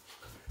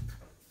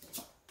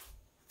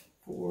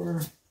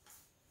 4,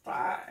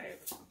 5,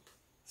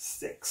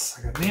 6.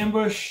 I got an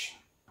ambush.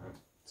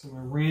 So I'm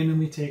going to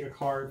randomly take a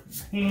card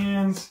from your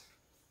hand.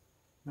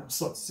 Now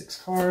select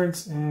 6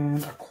 cards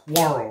and a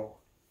quarrel.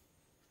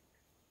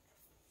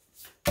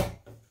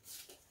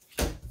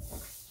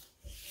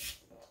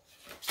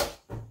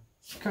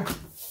 Okay,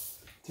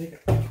 take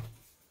it.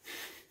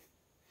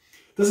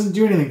 Doesn't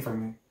do anything for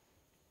me.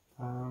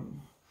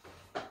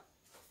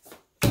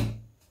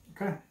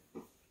 Okay,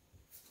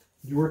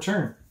 your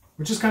turn,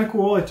 which is kind of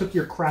cool. I took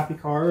your crappy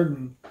card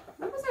and.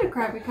 That wasn't a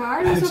crappy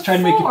card. It I was was a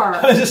trying to 4. make you.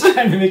 I was just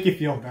trying to make you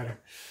feel better.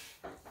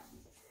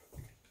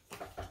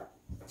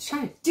 Just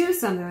trying to do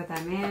something with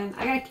that, man.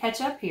 I gotta catch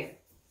up here.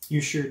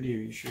 You sure do.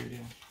 You sure do.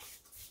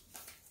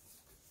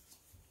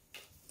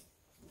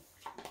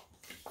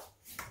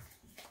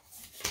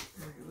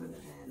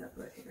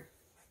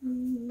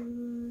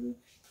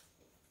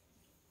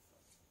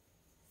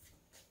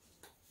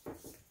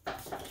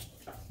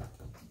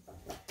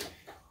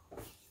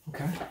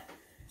 Okay.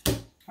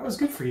 That was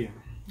good for you.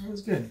 That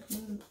was good.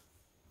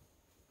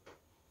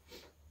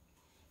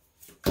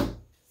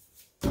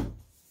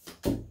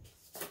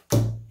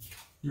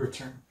 Your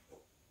turn.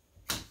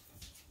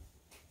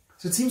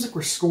 So it seems like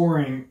we're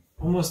scoring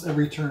almost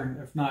every turn,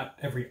 if not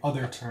every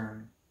other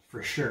turn,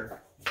 for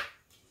sure.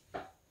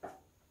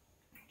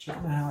 Which I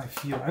don't know how I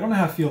feel. I don't know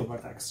how I feel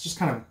about that, because it's just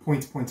kind of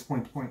points, points,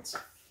 points, points.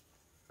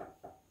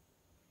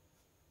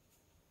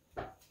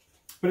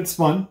 But it's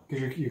fun,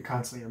 because you're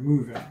constantly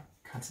moving,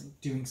 constantly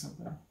doing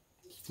something.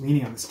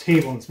 Leaning on this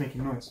table and it's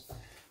making noise.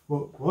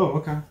 Whoa,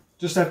 okay.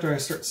 Just after I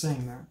start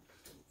saying that.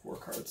 4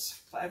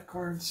 cards, 5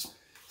 cards,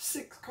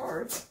 6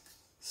 cards,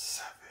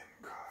 7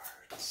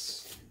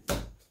 cards.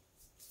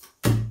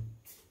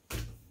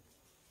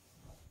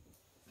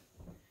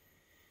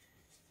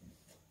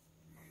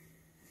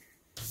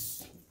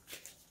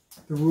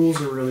 The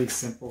rules are really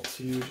simple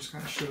too. Just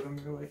kind of show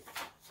them. They're like,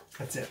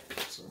 that's it.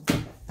 So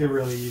they're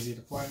really easy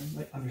to play,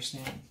 like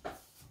understand.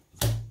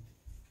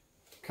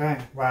 Okay.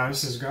 Wow,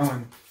 this is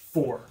going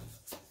 4,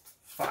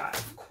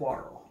 5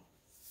 quarrel.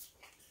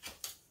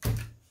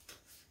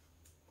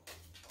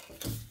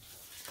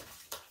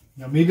 You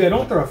know, maybe I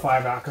don't throw a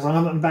 5 out because I don't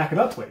have nothing to back it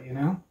up with. You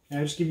know, and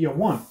I just give you a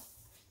 1.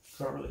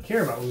 So I don't really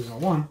care about losing a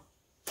 1.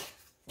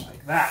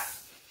 Like that.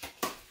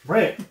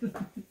 Right.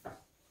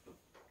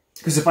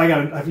 Because if I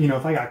got, you know,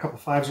 if I got a couple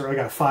 5s or I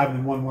got a 5 and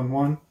then 1, 1,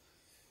 1.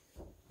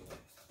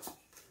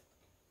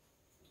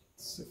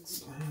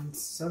 6 and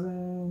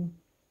 7.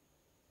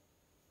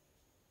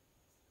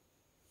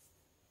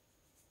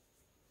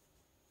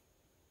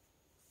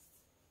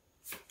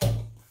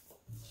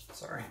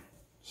 Sorry.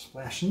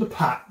 Splashing the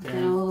pot.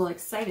 Getting a little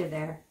excited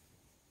there.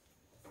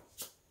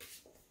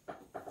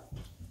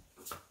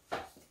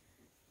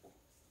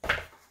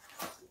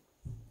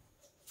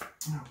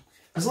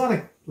 There's a lot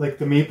of, like,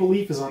 the maple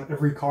leaf is on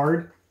every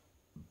card,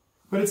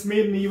 but it's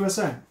made in the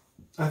USA.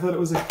 I thought it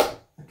was a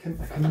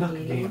Canuck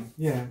game.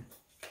 Yeah.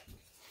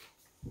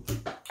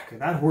 Okay,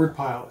 that horde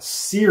pile is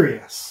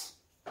serious.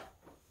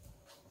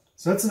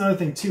 So that's another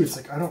thing, too. It's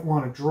like, I don't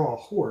want to draw a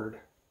horde.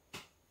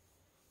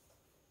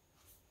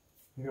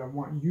 Maybe I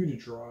want you to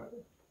draw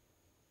it.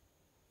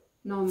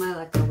 No, my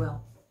luck, I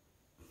will.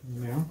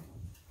 Yeah.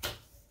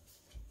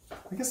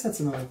 I guess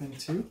that's another thing,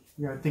 too.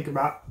 You gotta think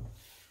about...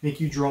 Make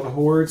you draw the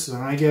horde so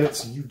then I get it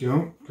so you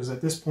don't. Because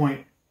at this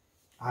point,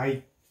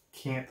 I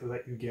can't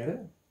let you get it.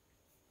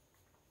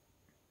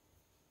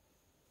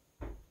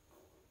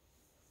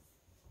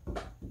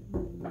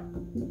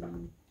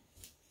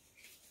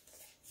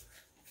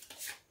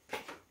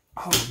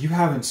 Oh, you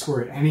haven't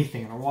scored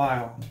anything in a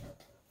while.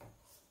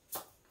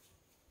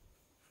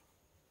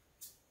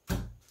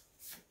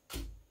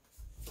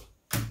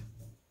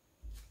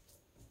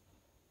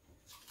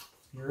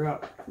 You're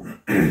up.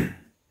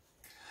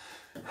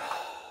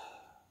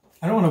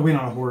 I don't want to win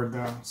on a horde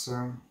though,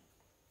 so.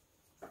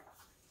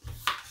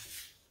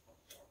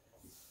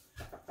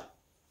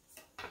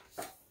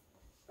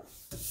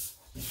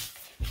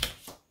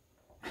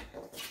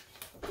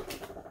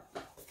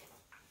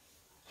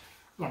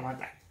 I don't want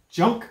that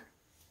junk.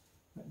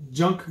 That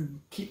junk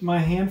keep my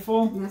hand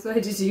full. That's what I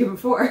did to you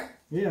before.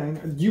 Yeah,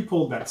 you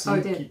pulled that, so I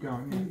you did. keep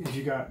going. Okay. If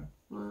you got.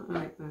 Well, all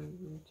right.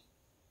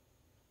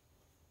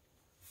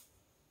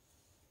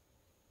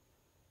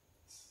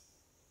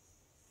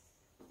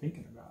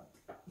 Thinking about it.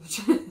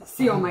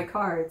 See all my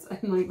cards.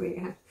 I'm like, wait,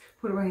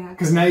 what do I have?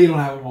 Because now you don't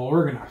have them all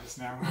organized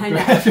now. I know.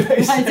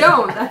 I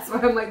don't. That's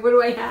why I'm like, what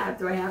do I have?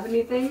 Do I have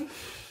anything?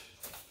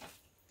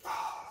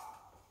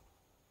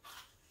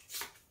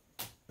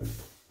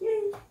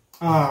 Yay.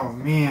 Oh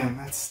man,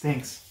 that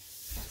stinks.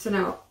 So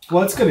now.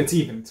 Well, it's good. It's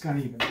even. It's kind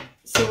of even.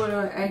 So what do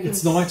I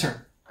It's not my turn.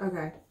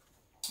 Okay.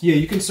 Yeah,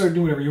 you can start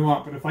doing whatever you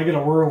want, but if I get a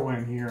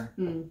whirlwind here,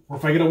 or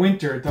if I get a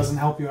winter, it doesn't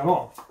help you at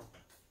all.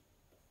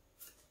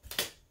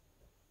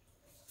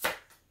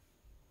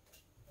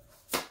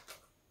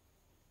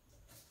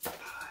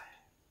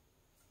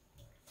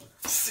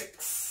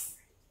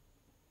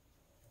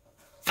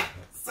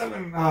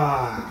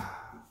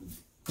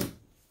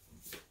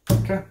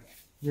 Okay,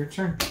 your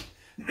turn.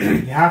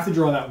 You have to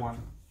draw that one.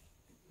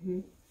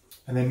 And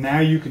then now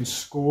you can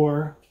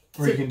score,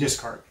 or you can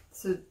discard.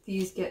 So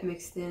these get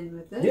mixed in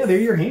with this? Yeah, they're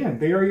your hand.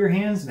 They are your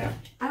hands now.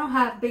 I don't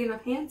have big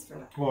enough hands for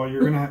that. Well,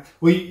 you're gonna have,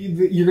 well,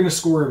 you're gonna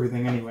score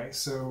everything anyway.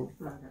 So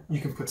Okay. you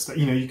can put stuff.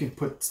 You know, you can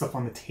put stuff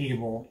on the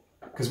table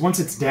because once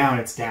it's down,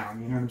 it's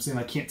down. You know what I'm saying?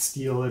 I can't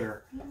steal it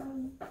or.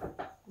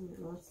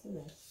 Let's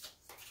do this.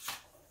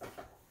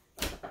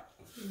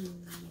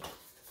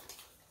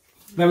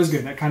 That was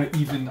good. That kind of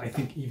evened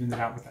it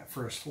out with that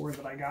first 4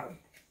 that I got.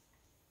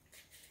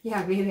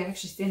 Yeah, maybe I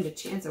actually stand a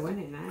chance of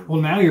winning now.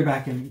 Well, now you're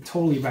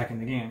totally back in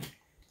the game.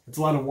 It's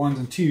a lot of 1s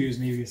and 2s,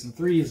 maybe some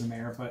 3s in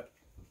there, but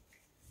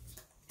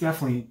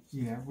definitely,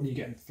 you know, what are you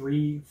getting?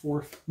 3,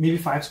 4, maybe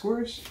 5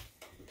 scores?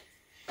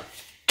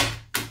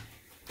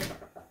 Okay,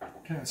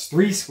 that's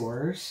 3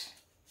 scores.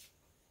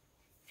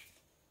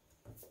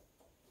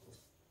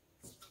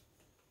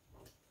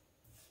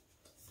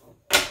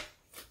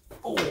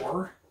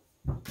 Or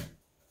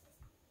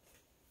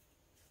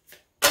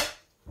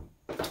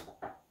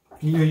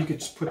you know, you could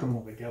just put them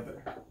all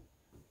together.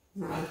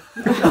 No.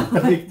 I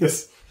think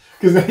this,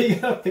 because then you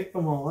gotta pick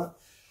them all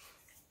up.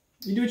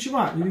 You do what you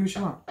want. You do what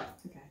you want.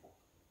 Okay.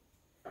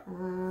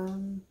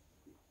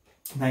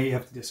 Now you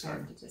have to I discard.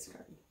 have to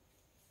discard.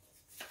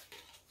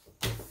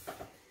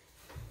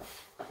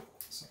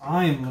 So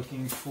I am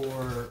looking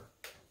for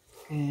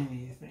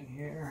anything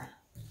here.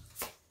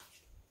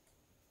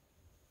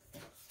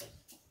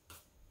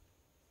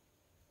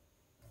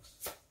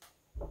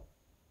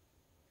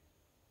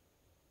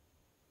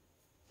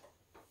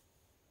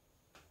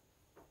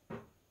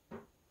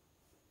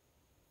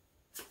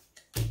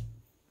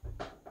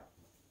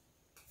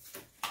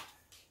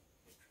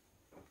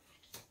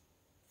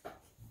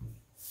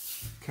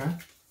 Okay.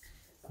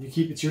 You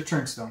keep, it's your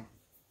turn still.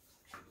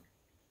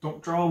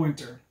 Don't draw a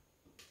winter.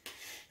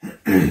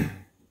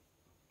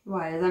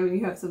 Why? Does that mean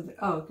you have something?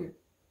 Oh, good.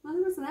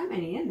 wasn't that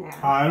many in there.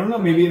 I don't know.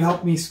 Maybe it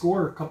helped me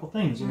score a couple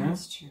things, you know?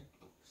 That's true.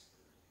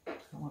 I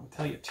don't want to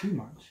tell you too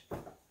much.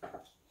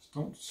 Just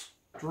don't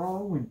draw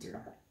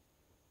winter.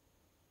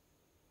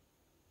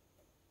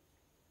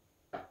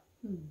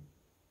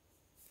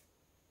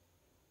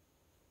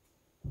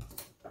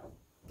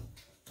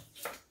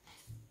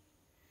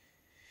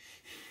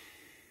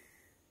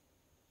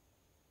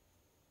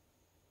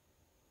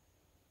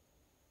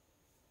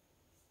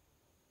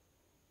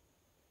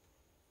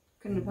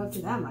 Couldn't have helped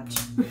you that much.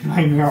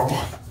 I know.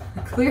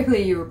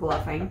 Clearly you were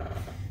bluffing.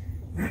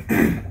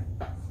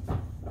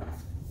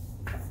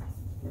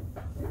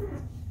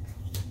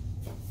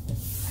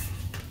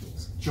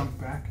 Jump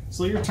back.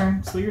 Still your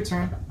turn. Still your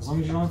turn. As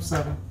long as you don't have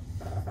 7.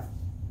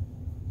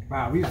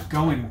 Wow, we are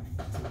going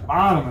to the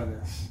bottom of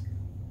this.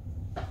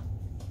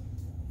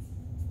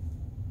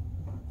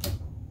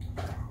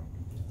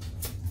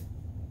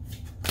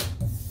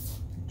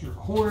 Your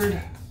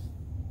horde.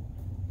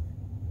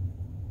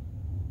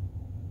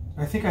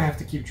 I think I have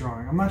to keep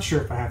drawing. I'm not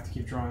sure if I have to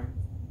keep drawing.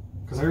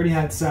 Because I already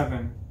had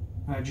 7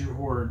 and I drew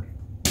horde.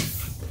 I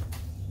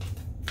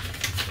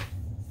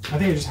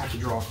think I just have to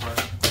draw a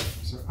card.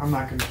 So I'm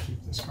not going to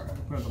keep this card. I'll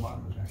put it at the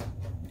bottom of the deck.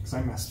 Because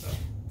I messed up.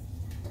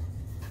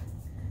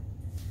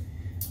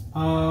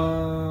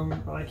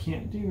 But I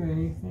can't do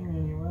anything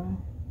anyway.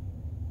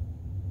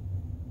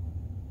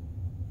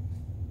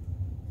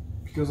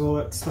 Because all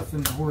that stuff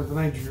in the horde that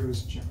I drew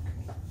is junk.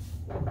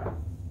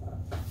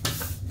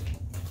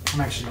 I'm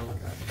actually going to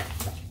look at it.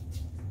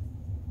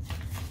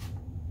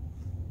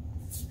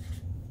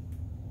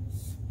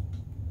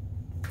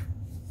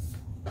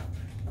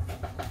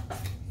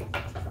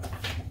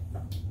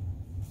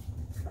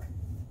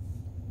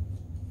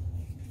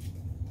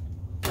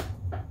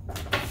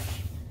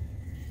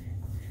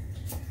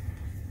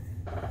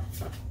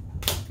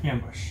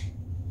 Ambush.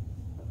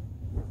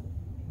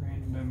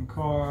 Random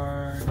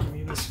card. Give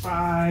me this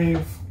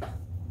 5.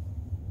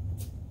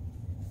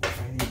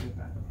 I needed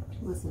that.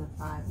 It wasn't a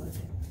 5, was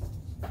it?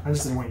 I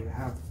just didn't want you to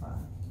have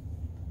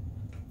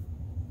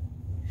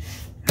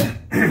the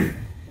 5.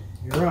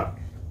 You're up.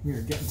 We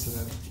are getting to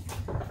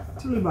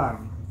the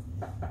bottom.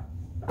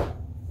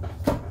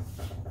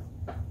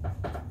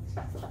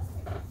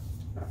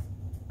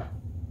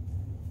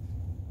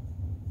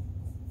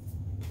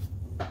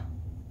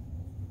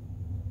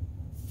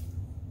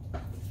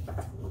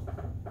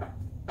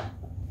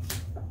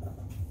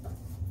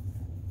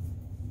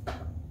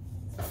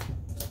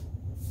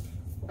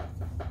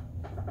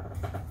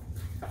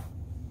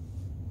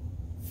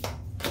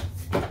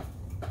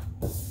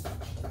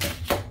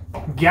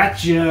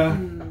 Gotcha!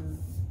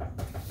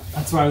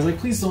 That's why I was like,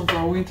 please don't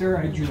draw winter.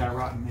 I drew that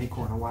rotten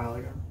acorn a while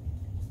ago.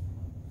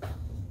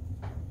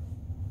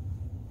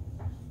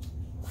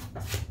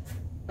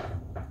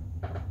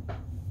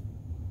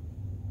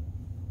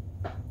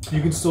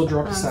 You can still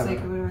draw up to 7.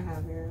 What do I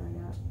have here? I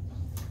got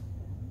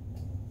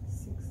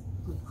 6.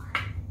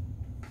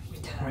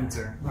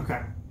 Winter.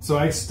 Okay. So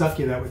I stuck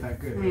you that with that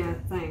good. Yeah,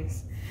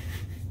 thanks.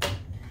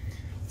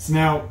 So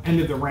now,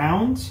 end of the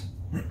round.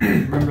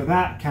 Remember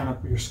that, count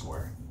up your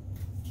score.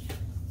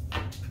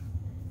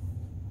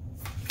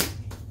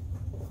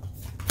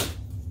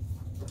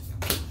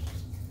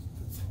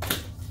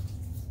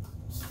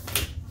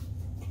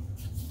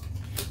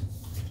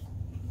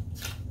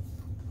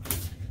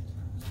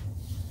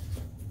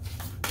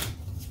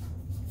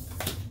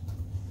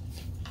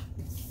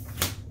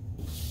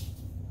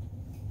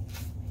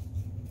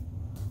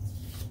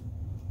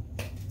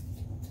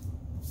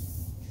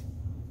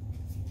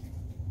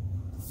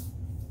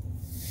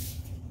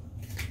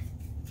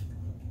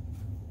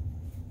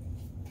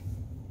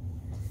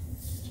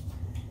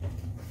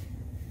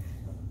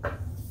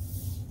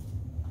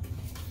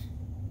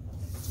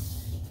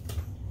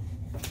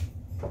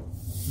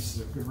 This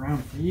is a good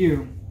round for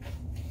you.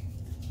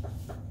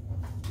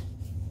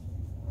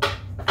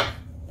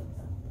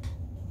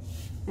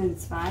 And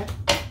it's 5?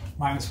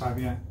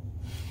 -5, yeah.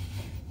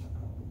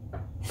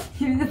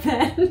 Give me the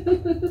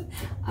pen.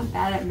 I'm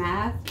bad at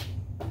math.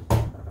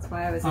 That's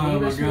why I was an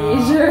English God.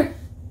 major.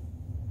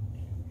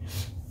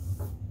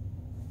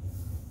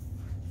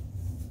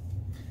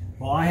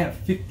 Well, I have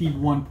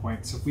 51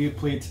 points. If we had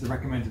played to the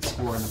recommended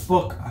score in the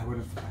book,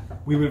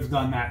 we would have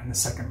done that in the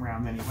second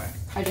round anyway.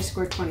 I just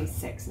scored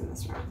 26 in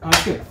this round. Oh,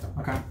 that's good.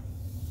 Okay.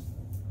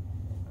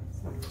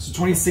 So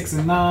 26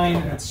 and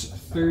 9, that's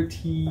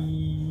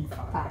 35.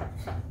 5.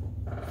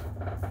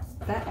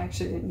 That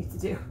actually didn't need to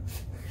do.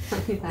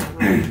 Don't need that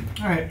much.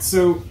 Alright,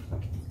 so,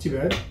 too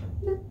bad.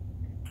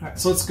 Alright,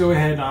 so let's go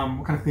ahead,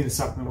 we'll kind of clean this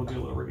up and then we'll do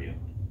a little review.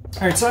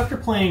 Alright, so after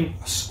playing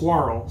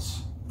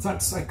Squirrels, it's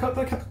not, I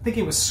kept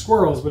thinking it was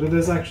Squirrels, but it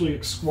is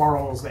actually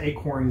Squirrels, the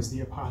acorn is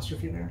the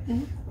apostrophe there.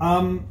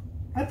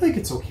 I think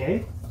it's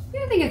okay.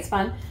 Yeah, I think it's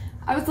fun.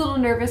 I was a little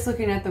nervous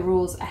looking at the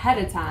rules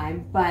ahead of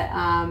time, but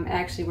it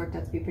actually worked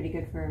out to be pretty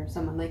good for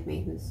someone like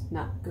me who's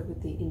not good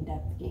with the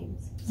in-depth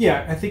games.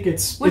 Yeah, I think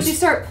it's... Once you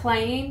start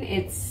playing,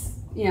 it's,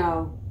 you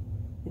know,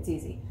 it's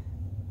easy.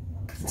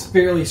 It's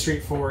fairly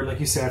straightforward. Like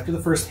you said, after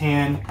the first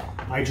hand,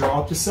 I draw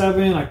up to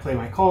 7, I play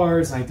my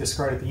cards, and I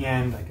discard at the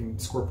end. I can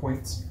score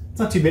points. It's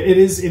not too bad. It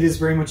is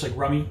very much like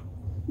Rummy.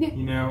 Yeah.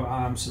 You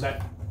know, so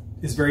that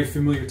is very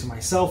familiar to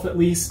myself at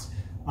least.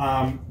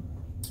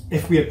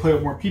 If we had played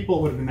with more people,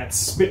 it would have been that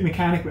spit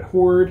mechanic with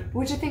Horde.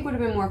 Which I think would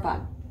have been more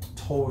fun.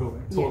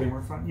 Totally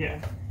more fun,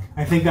 yeah.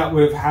 I think that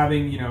would have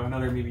having, you know,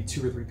 another maybe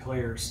 2 or 3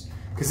 players.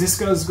 Because this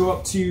does go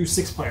up to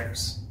 6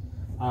 players.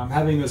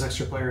 Having those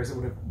extra players, it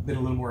would have been a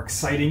little more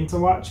exciting to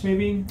watch,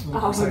 maybe.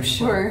 Oh, I'm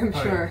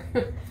sure.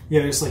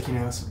 Yeah, there's like, you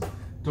know, some,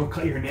 don't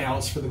cut your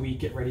nails for the week,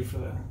 get ready for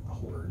the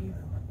Horde, you know.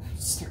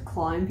 Start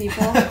clawing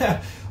people.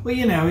 Well,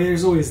 you know,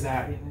 there's always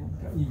that, you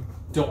know, you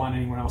don't want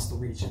anyone else to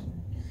reach it.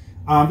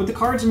 But the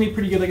cards are made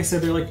pretty good. Like I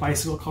said, they're like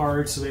bicycle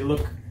cards, so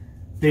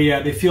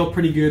they feel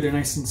pretty good. They're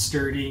nice and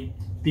sturdy.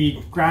 The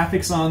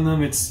graphics on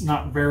them, it's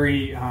not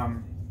very, I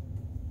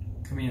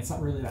mean, it's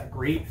not really that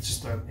great. It's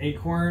just an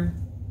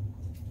acorn.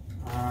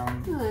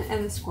 And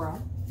the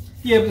squirrel.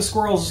 Yeah, but the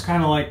squirrel's just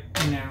kind of like,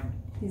 you know.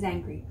 He's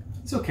angry.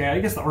 It's okay. I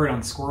guess the art on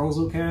the squirrel's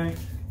okay.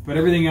 But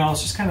everything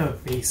else just kind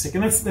of basic.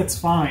 And that's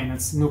fine.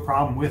 That's no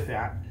problem with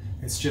that.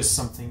 It's just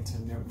something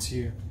to note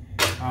too.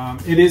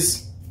 It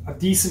is a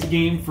decent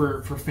game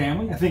for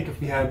family. I think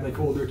if we had like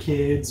older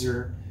kids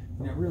or,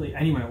 you know, really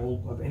anyone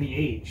of any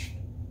age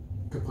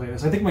could play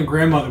this. I think my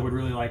grandmother would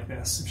really like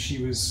this if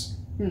she was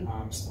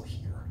still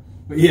here.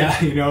 But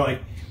yeah, you know,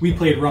 like we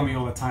played Rummy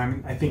all the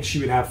time. I think she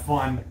would have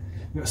fun,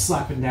 you know,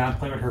 slapping down,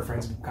 playing with her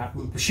friends.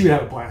 But she would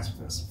have a blast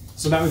with this.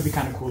 So that would be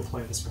kind of cool to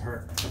play this with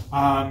her.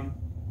 I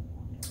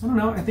don't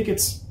know. I think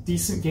it's a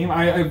decent game.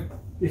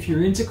 If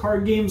you're into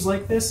card games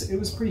like this, it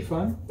was pretty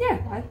fun.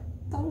 Yeah, I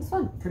thought it was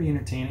fun. Pretty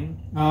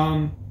entertaining.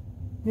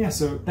 Yeah,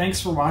 so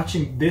thanks for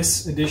watching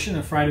this edition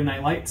of Friday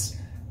Night Lights.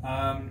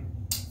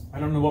 I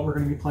don't know what we're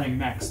going to be playing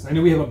next. I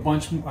know we have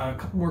a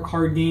couple more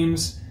card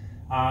games.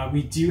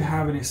 We do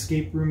have an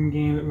escape room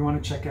game that we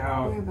want to check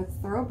out. We have a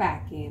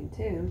throwback game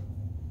too.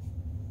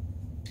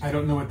 I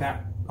don't know what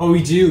that... Oh,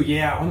 we do.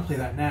 Yeah, I want to play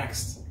that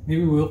next.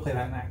 Maybe we will play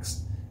that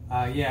next.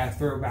 Yeah, a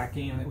throwback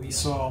game that we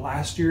saw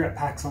last year at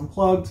PAX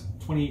Unplugged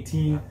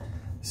 2018.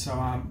 So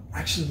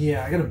actually,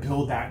 yeah, I got to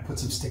build that and put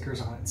some stickers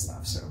on it and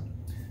stuff. So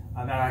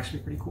that'll actually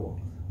be pretty cool.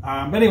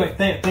 But anyway,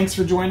 thanks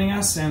for joining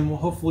us, and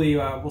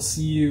we'll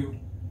see you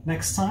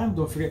next time.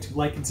 Don't forget to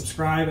like and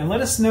subscribe, and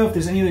let us know if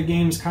there's any other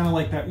games kind of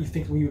like that you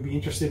think we would be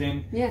interested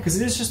in. Yeah. Because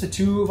it is just the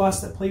 2 of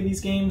us that play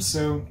these games,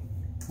 so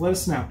let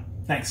us know.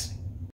 Thanks.